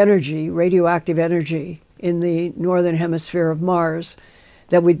of energy, radioactive energy, in the northern hemisphere of Mars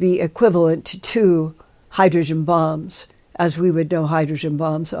that would be equivalent to 2 hydrogen bombs, as we would know hydrogen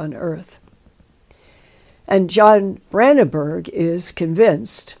bombs on Earth. And John Brandenburg is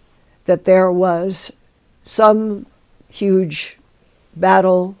convinced that there was some huge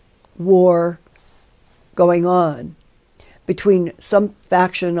battle, war going on between some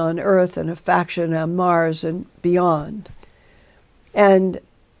faction on Earth and a faction on Mars and beyond. And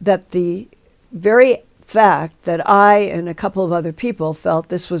that the very fact that I and a couple of other people felt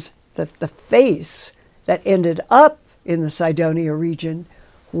this was the face that ended up in the Cydonia region,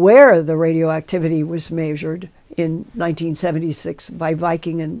 where the radioactivity was measured in 1976 by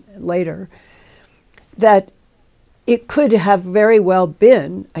Viking and later, that it could have very well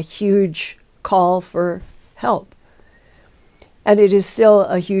been a huge call for help. And it is still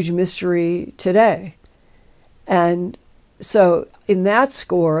a huge mystery today. And so in that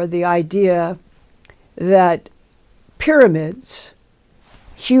score, the idea that pyramids,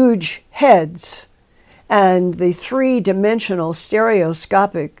 huge heads, and the 3-dimensional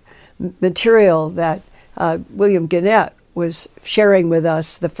stereoscopic material that William Gannett was sharing with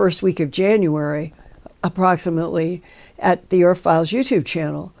us the first week of January, approximately, at the Earth Files YouTube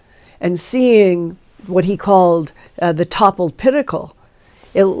channel, and seeing what he called the toppled pinnacle.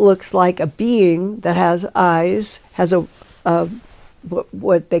 It looks like a being that has eyes, has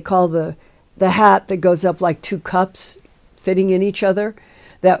what they call the hat that goes up like 2 cups fitting in each other,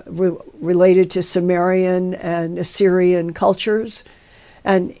 that related to Sumerian and Assyrian cultures.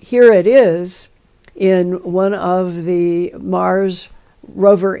 And here it is in one of the Mars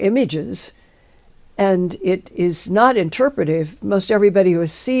rover images. And it is not interpretive. Most everybody who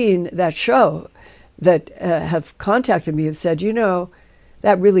has seen that show that have contacted me have said, you know,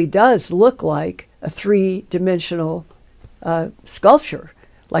 that really does look like a 3-dimensional sculpture,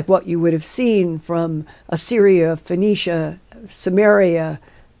 like what you would have seen from Assyria, Phoenicia, Sumeria,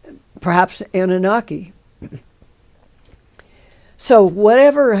 perhaps Anunnaki. So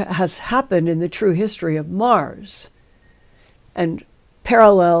whatever has happened in the true history of Mars and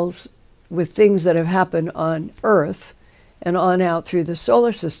parallels with things that have happened on Earth and on out through the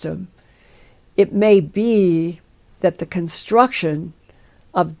solar system, it may be that the construction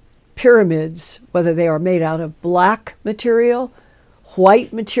of pyramids, whether they are made out of black material,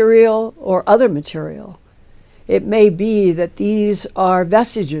 white material, or other material, it may be that these are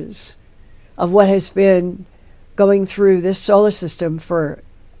vestiges of what has been going through this solar system for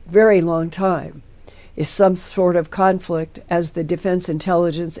a very long time, is some sort of conflict, as the Defense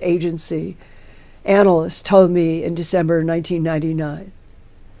Intelligence Agency analyst told me in December 1999.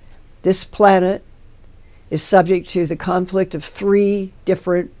 This planet is subject to the conflict of 3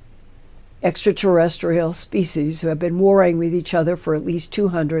 different extraterrestrial species who have been warring with each other for at least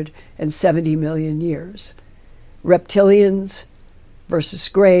 270 million years. Reptilians versus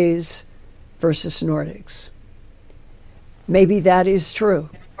Greys versus Nordics. Maybe that is true.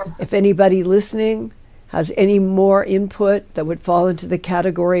 If anybody listening has any more input that would fall into the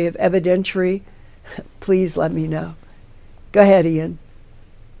category of evidentiary, please let me know. Go ahead, Ian.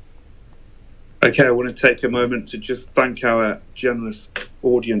 Okay, I want to take a moment to just thank our generous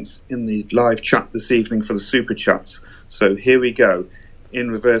audience in the live chat this evening for the super chats. So here we go, in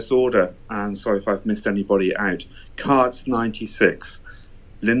reverse order, and sorry if I've missed anybody out. Cards 96,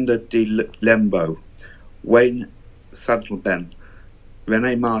 Linda D. Lembo, Wayne Saddleben,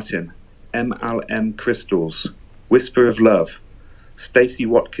 Renee Martin, MLM Crystals, Whisper of Love, Stacey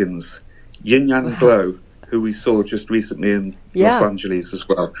Watkins, Yin Yang Glow, who we saw just recently in Los Angeles as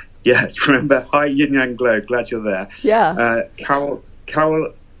well. Yeah, remember? Hi, Yin Yang Glow. Glad you're there. Yeah. Carol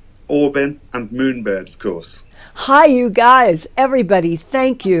Orbin and Moonbird, of course. Hi, you guys. Everybody,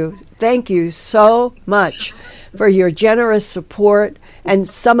 thank you. Thank you so much for your generous support. And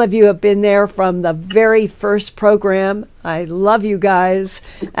some of you have been there from the very first program. I love you guys.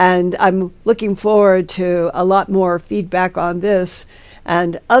 And I'm looking forward to a lot more feedback on this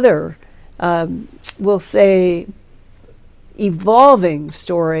and other, we'll say, evolving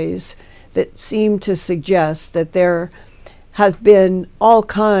stories that seem to suggest that there have been all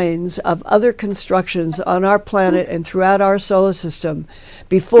kinds of other constructions on our planet and throughout our solar system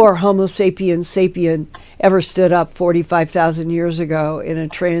before Homo sapiens sapien ever stood up 45,000 years ago in a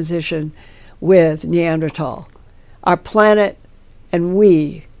transition with Neanderthal. Our planet and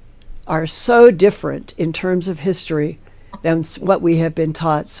we are so different in terms of history than what we have been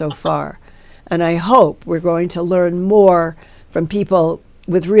taught so far. And I hope we're going to learn more from people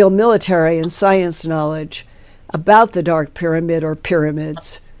with real military and science knowledge about the Dark Pyramid or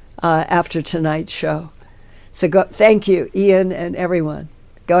pyramids after tonight's show. So thank you, Ian and everyone.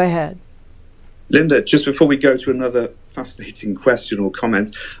 Go ahead. Linda, just before we go to another fascinating question or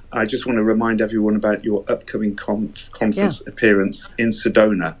comment, I just want to remind everyone about your upcoming conference appearance in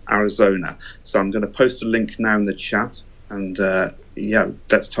Sedona, Arizona. So I'm going to post a link now in the chat. And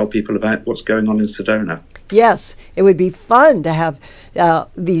let's tell people about what's going on in Sedona. Yes, it would be fun to have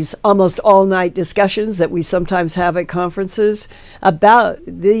these almost all-night discussions that we sometimes have at conferences about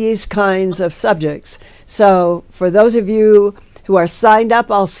these kinds of subjects. So for those of you who are signed up,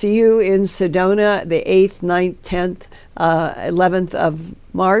 I'll see you in Sedona the 8th, 9th, 10th, 11th of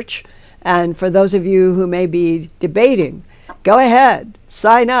March. And for those of you who may be debating, go ahead,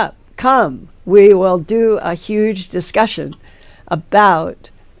 sign up, come. We will do a huge discussion about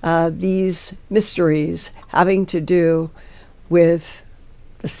these mysteries having to do with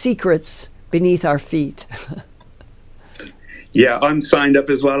the secrets beneath our feet. Yeah, I'm signed up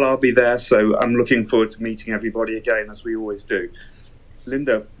as well. I'll be there. So I'm looking forward to meeting everybody again, as we always do.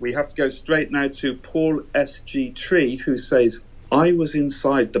 Linda, we have to go straight now to Paul S.G. Tree, who says, I was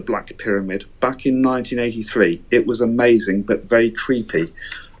inside the Black Pyramid back in 1983. It was amazing, but very creepy.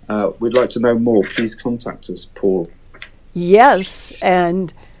 We'd like to know more. Please contact us, Paul. Yes,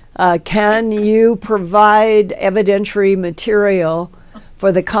 and can you provide evidentiary material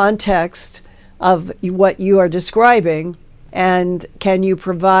for the context of what you are describing? And can you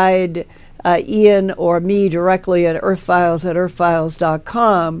provide Ian or me directly at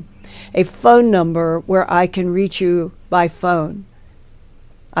earthfiles@earthfiles.com a phone number where I can reach you by phone?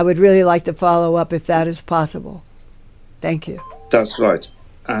 I would really like to follow up if that is possible. Thank you. That's right.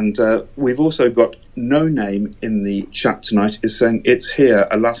 And we've also got No Name in the chat tonight is saying it's here,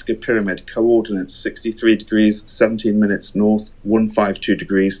 Alaska Pyramid, coordinates 63 degrees, 17 minutes north, 152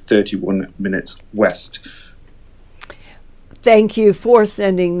 degrees, 31 minutes west. Thank you for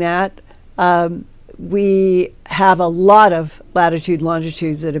sending that. We have a lot of latitude,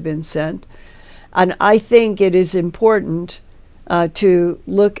 longitudes that have been sent. And I think it is important to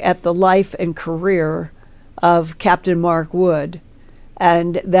look at the life and career of Captain Mark Wood.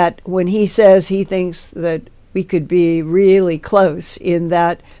 And that when he says he thinks that we could be really close in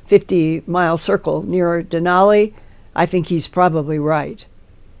that 50-mile circle near Denali, I think he's probably right.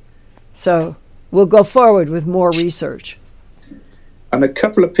 So we'll go forward with more research. And a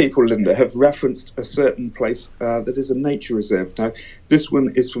couple of people, Linda, have referenced a certain place that is a nature reserve. Now, this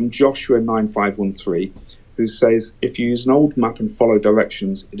one is from Joshua9513, who says, if you use an old map and follow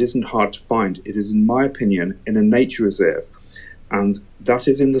directions, it isn't hard to find. It is, in my opinion, in a nature reserve. And that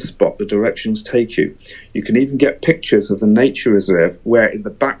is in the spot the directions take you. You can even get pictures of the nature reserve where in the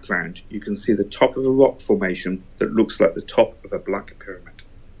background you can see the top of a rock formation that looks like the top of a black pyramid.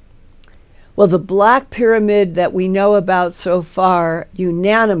 Well, the Black Pyramid that we know about so far,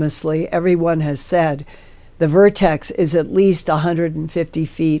 unanimously, everyone has said, the vertex is at least 150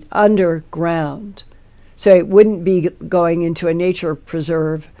 feet underground. So it wouldn't be going into a nature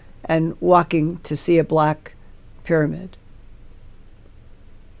preserve and walking to see a Black Pyramid.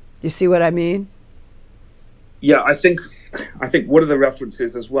 You see what I mean? Yeah, I think I think one of the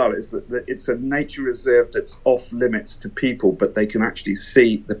references as well is that it's a nature reserve that's off limits to people, but they can actually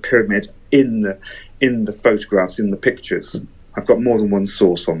see the pyramid in the photographs, in the pictures. I've got more than one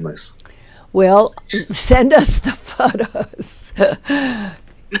source on this. Well, send us the photos.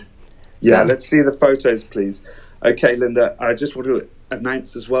 Yeah, let's see the photos, please. Okay, Linda, I just want to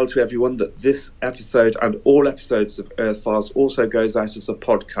announce as well to everyone that this episode and all episodes of Earth Files also goes out as a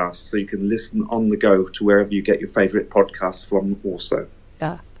podcast, so you can listen on the go to wherever you get your favourite podcasts from also.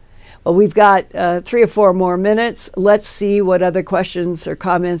 Yeah. Well, we've got 3 or 4 more minutes. Let's see what other questions or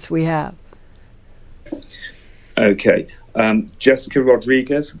comments we have. Okay. Jessica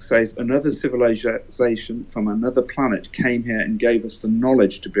Rodriguez says, another civilization from another planet came here and gave us the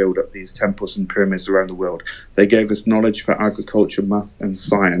knowledge to build up these temples and pyramids around the world. They gave us knowledge for agriculture, math and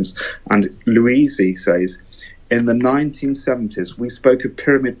science. And Louise says, in the 1970s, we spoke of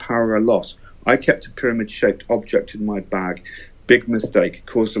pyramid power a lot. I kept a pyramid-shaped object in my bag. Big mistake.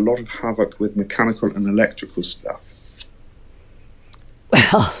 Caused a lot of havoc with mechanical and electrical stuff.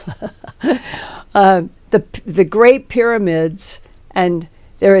 Well, the Great Pyramids, and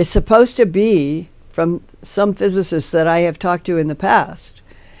there is supposed to be, from some physicists that I have talked to in the past,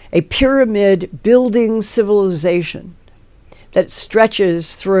 a pyramid building civilization that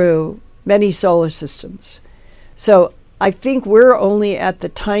stretches through many solar systems. So I think we're only at the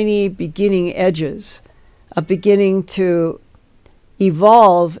tiny beginning edges of beginning to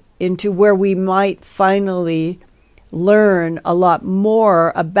evolve into where we might finally learn a lot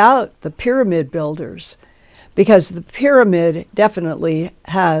more about the pyramid builders, because the pyramid definitely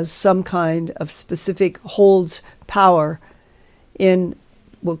has some kind of specific holds power in,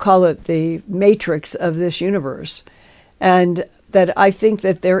 we'll call it the matrix of this universe. And that I think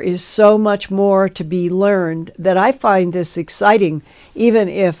that there is so much more to be learned, that I find this exciting, even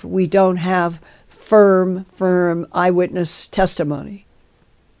if we don't have firm eyewitness testimony.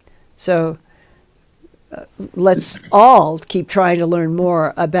 So let's all keep trying to learn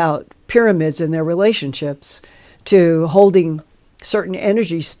more about pyramids and their relationships to holding certain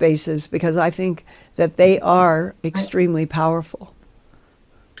energy spaces, because I think that they are extremely powerful.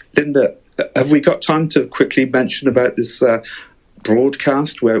 Linda, have we got time to quickly mention about this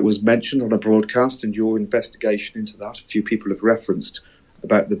broadcast, where it was mentioned on a broadcast and your investigation into that? A few people have referenced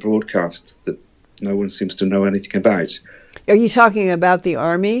about the broadcast that no one seems to know anything about. Are you talking about the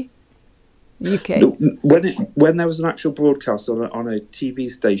Army? UK. When there was an actual broadcast on a TV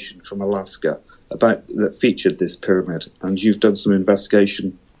station from Alaska that featured this pyramid, and you've done some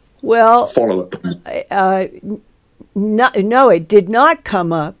investigation, follow up. No, it did not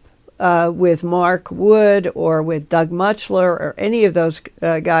come up with Mark Wood or with Doug Muchler or any of those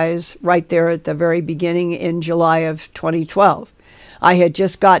guys right there at the very beginning in July of 2012. I had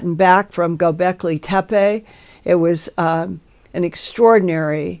just gotten back from Göbekli Tepe. It was an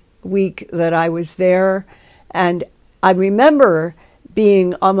extraordinary week that I was there, and I remember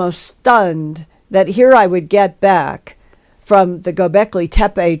being almost stunned that here I would get back from the Göbekli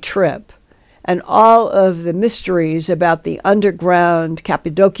Tepe trip and all of the mysteries about the underground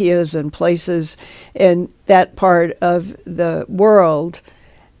Cappadocias and places in that part of the world.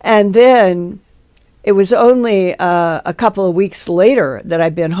 And then it was only a couple of weeks later that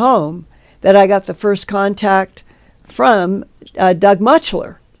I'd been home that I got the first contact from Doug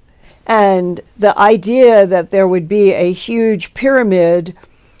Muchler. And the idea that there would be a huge pyramid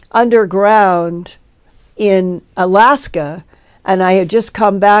underground in Alaska, and I had just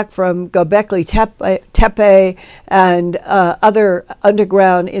come back from Göbekli Tepe and other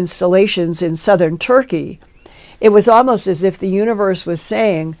underground installations in southern Turkey, it was almost as if the universe was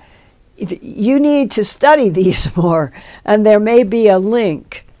saying, you need to study these more, and there may be a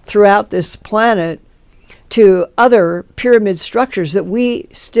link throughout this planet to other pyramid structures that we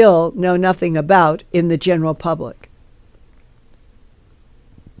still know nothing about in the general public.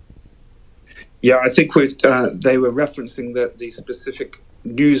 Yeah, I think they were referencing the specific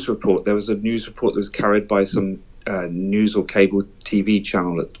news report. There was a news report that was carried by some news or cable TV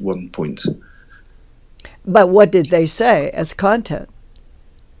channel at one point. But what did they say as content?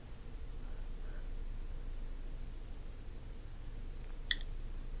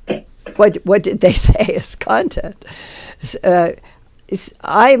 What did they say as content?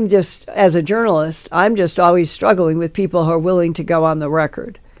 I'm just, as a journalist, I'm just always struggling with people who are willing to go on the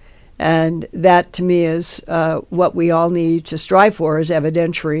record. And that, to me, is what we all need to strive for, is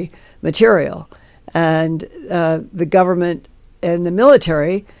evidentiary material. And the government and the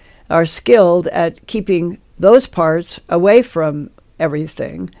military are skilled at keeping those parts away from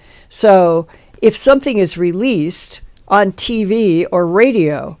everything. So if something is released on TV or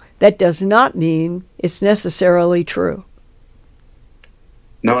radio, that does not mean it's necessarily true.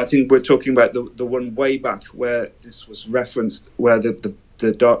 No, I think we're talking about the one way back where this was referenced, where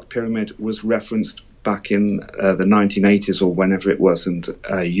the Dark Pyramid was referenced back in the 1980s or whenever it was, and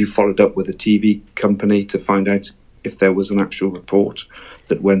you followed up with a TV company to find out if there was an actual report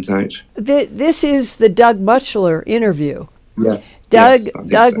that went out. This is the Doug Mutchler interview. Yeah. Doug so.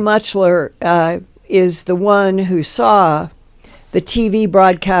 Mutchler is the one who saw the TV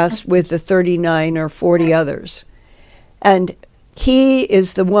broadcast with the 39 or 40 others. And he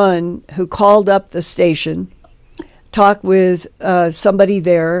is the one who called up the station, talked with somebody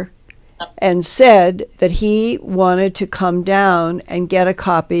there, and said that he wanted to come down and get a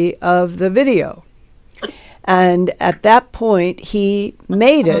copy of the video. And at that point, he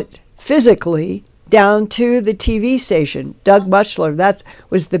made it physically down to the TV station. Doug Mutchler, that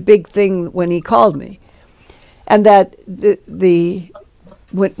was the big thing when he called me. And that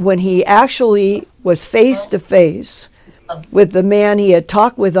when he actually was face to face with the man he had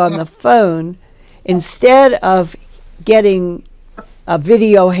talked with on the phone, instead of getting a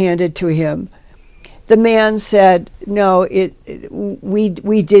video handed to him, the man said, "No, we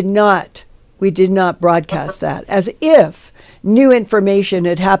did not broadcast that," as if new information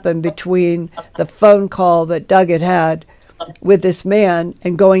had happened between the phone call that Doug had had with this man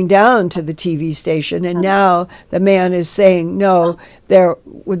and going down to the TV station, and now the man is saying, no, there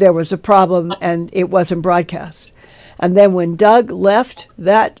was a problem and it wasn't broadcast. And then when Doug left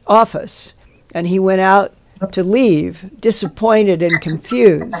that office and he went out to leave, disappointed and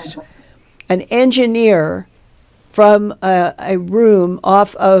confused, an engineer from a room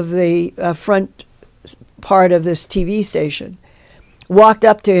off of the front part of this TV station walked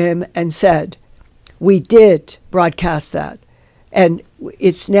up to him and said, "We did broadcast that, and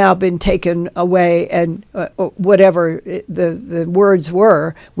it's now been taken away," and whatever the words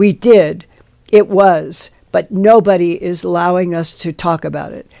were, "We did, it was, but nobody is allowing us to talk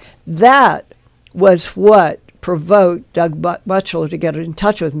about it." That was what provoked Doug Mutchler to get in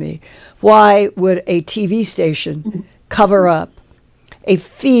touch with me. Why would a TV station cover up a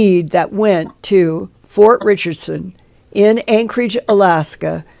feed that went to Fort Richardson in Anchorage,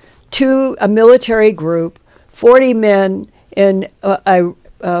 Alaska, to a military group, 40 men in a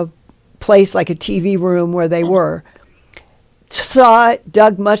place like a TV room where they were? Saw it,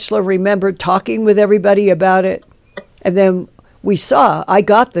 Doug Mutchler remembered talking with everybody about it, and then I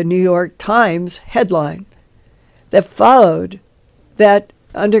got the New York Times headline that followed that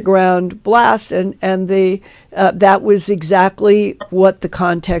underground blast, and that was exactly what the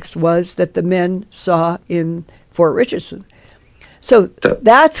context was that the men saw in Fort Richardson. So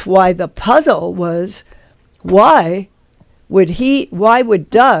that's why the puzzle was, why would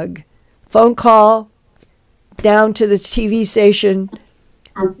Doug phone call down to the TV station,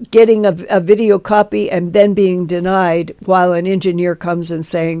 getting a video copy and then being denied, while an engineer comes and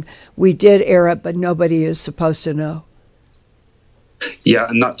saying, "We did air it, but nobody is supposed to know." Yeah,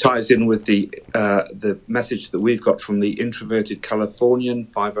 and that ties in with the message that we've got from the introverted Californian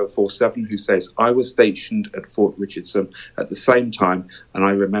 5047, who says, "I was stationed at Fort Richardson at the same time, and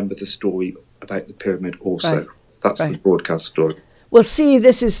I remember the story about the pyramid also." Right. That's right. The broadcast story. Well, see,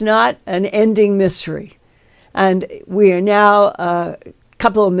 this is not an ending mystery. And we are now a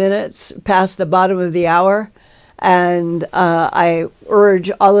couple of minutes past the bottom of the hour, and I urge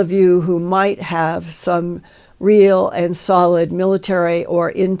all of you who might have some real and solid military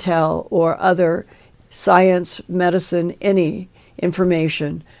or intel or other science, medicine, any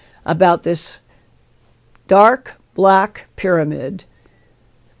information about this dark black pyramid,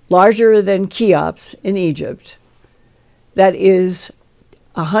 larger than Cheops in Egypt, that is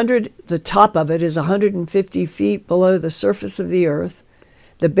the top of it is 150 feet below the surface of the earth.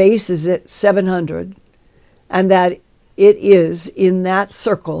 The base is at 700, and that it is in that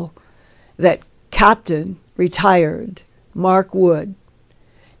circle that Captain retired Mark Wood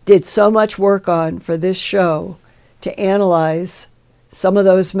did so much work on for this show to analyze some of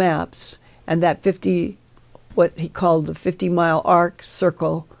those maps, and that what he called the 50-mile arc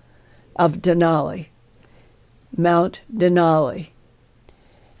circle of Denali, Mount Denali.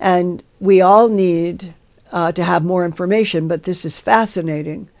 And we all need to have more information, but this is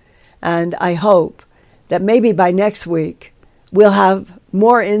fascinating. And I hope that maybe by next week we'll have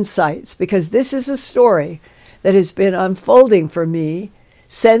more insights, because this is a story that has been unfolding for me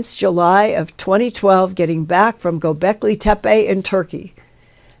since July of 2012, getting back from Göbekli Tepe in Turkey.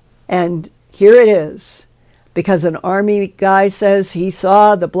 And here it is, because an army guy says he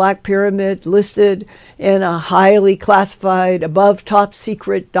saw the Black Pyramid listed in a highly classified above top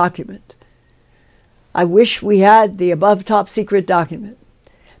secret document. I wish we had the above top secret document.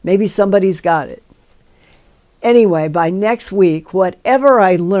 Maybe somebody's got it. Anyway, by next week, whatever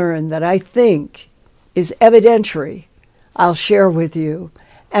I learn that I think is evidentiary, I'll share with you,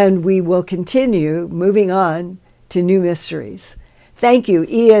 and we will continue moving on to new mysteries. Thank you,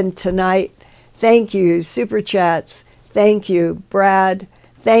 Ian, tonight. Thank you, Super Chats. Thank you, Brad.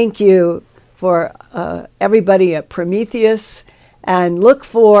 Thank you for everybody at Prometheus. And look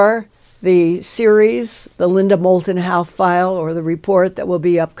for the series, the Linda Moulton Howe file, or the report that will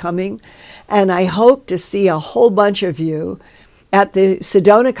be upcoming. And I hope to see a whole bunch of you at the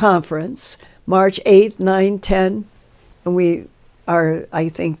Sedona Conference, March 8th, 9, 10. And we are, I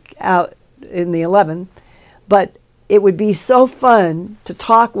think, out in the 11th. But it would be so fun to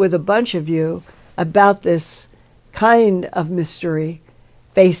talk with a bunch of you about this kind of mystery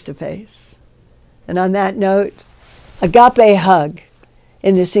face to face. And on that note, agape hug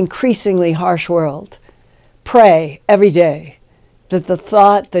in this increasingly harsh world. Pray every day that the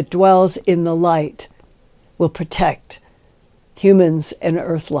thought that dwells in the light will protect humans and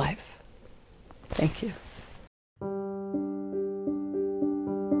Earth life. Thank you.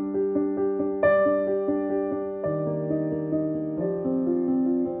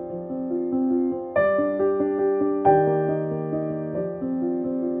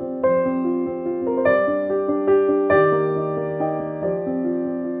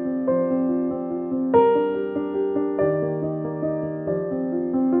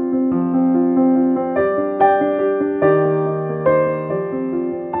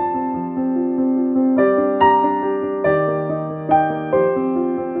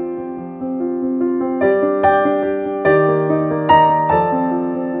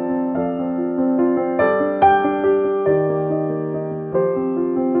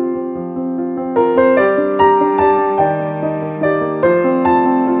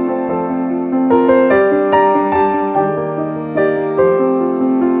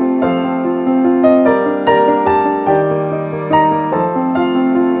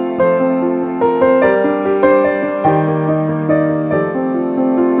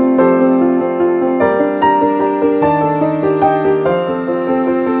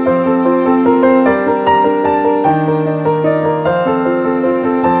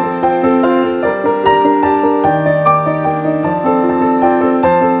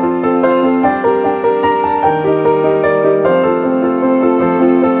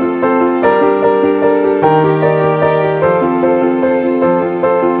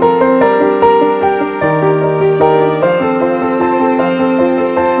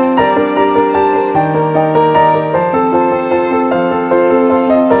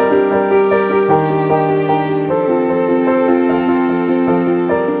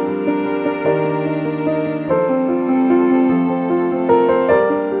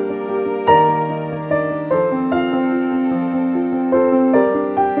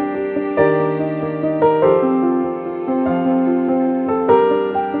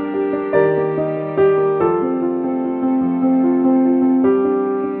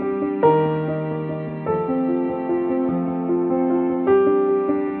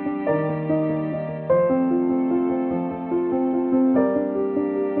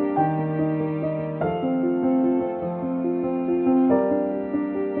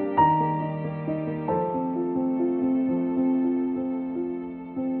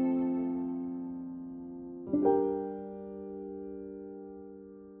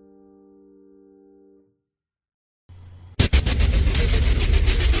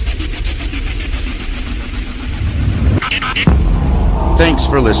 Thanks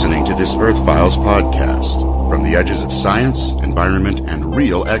for listening to this Earth Files podcast from the edges of science, environment, and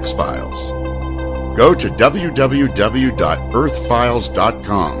real X-Files. Go to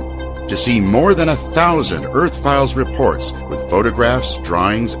www.earthfiles.com to see more than 1,000 Earth Files reports with photographs,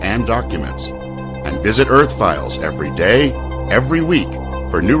 drawings, and documents. And visit Earth Files every day, every week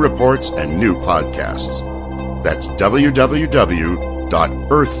for new reports and new podcasts. That's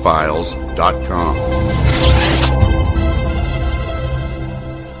www.earthfiles.com.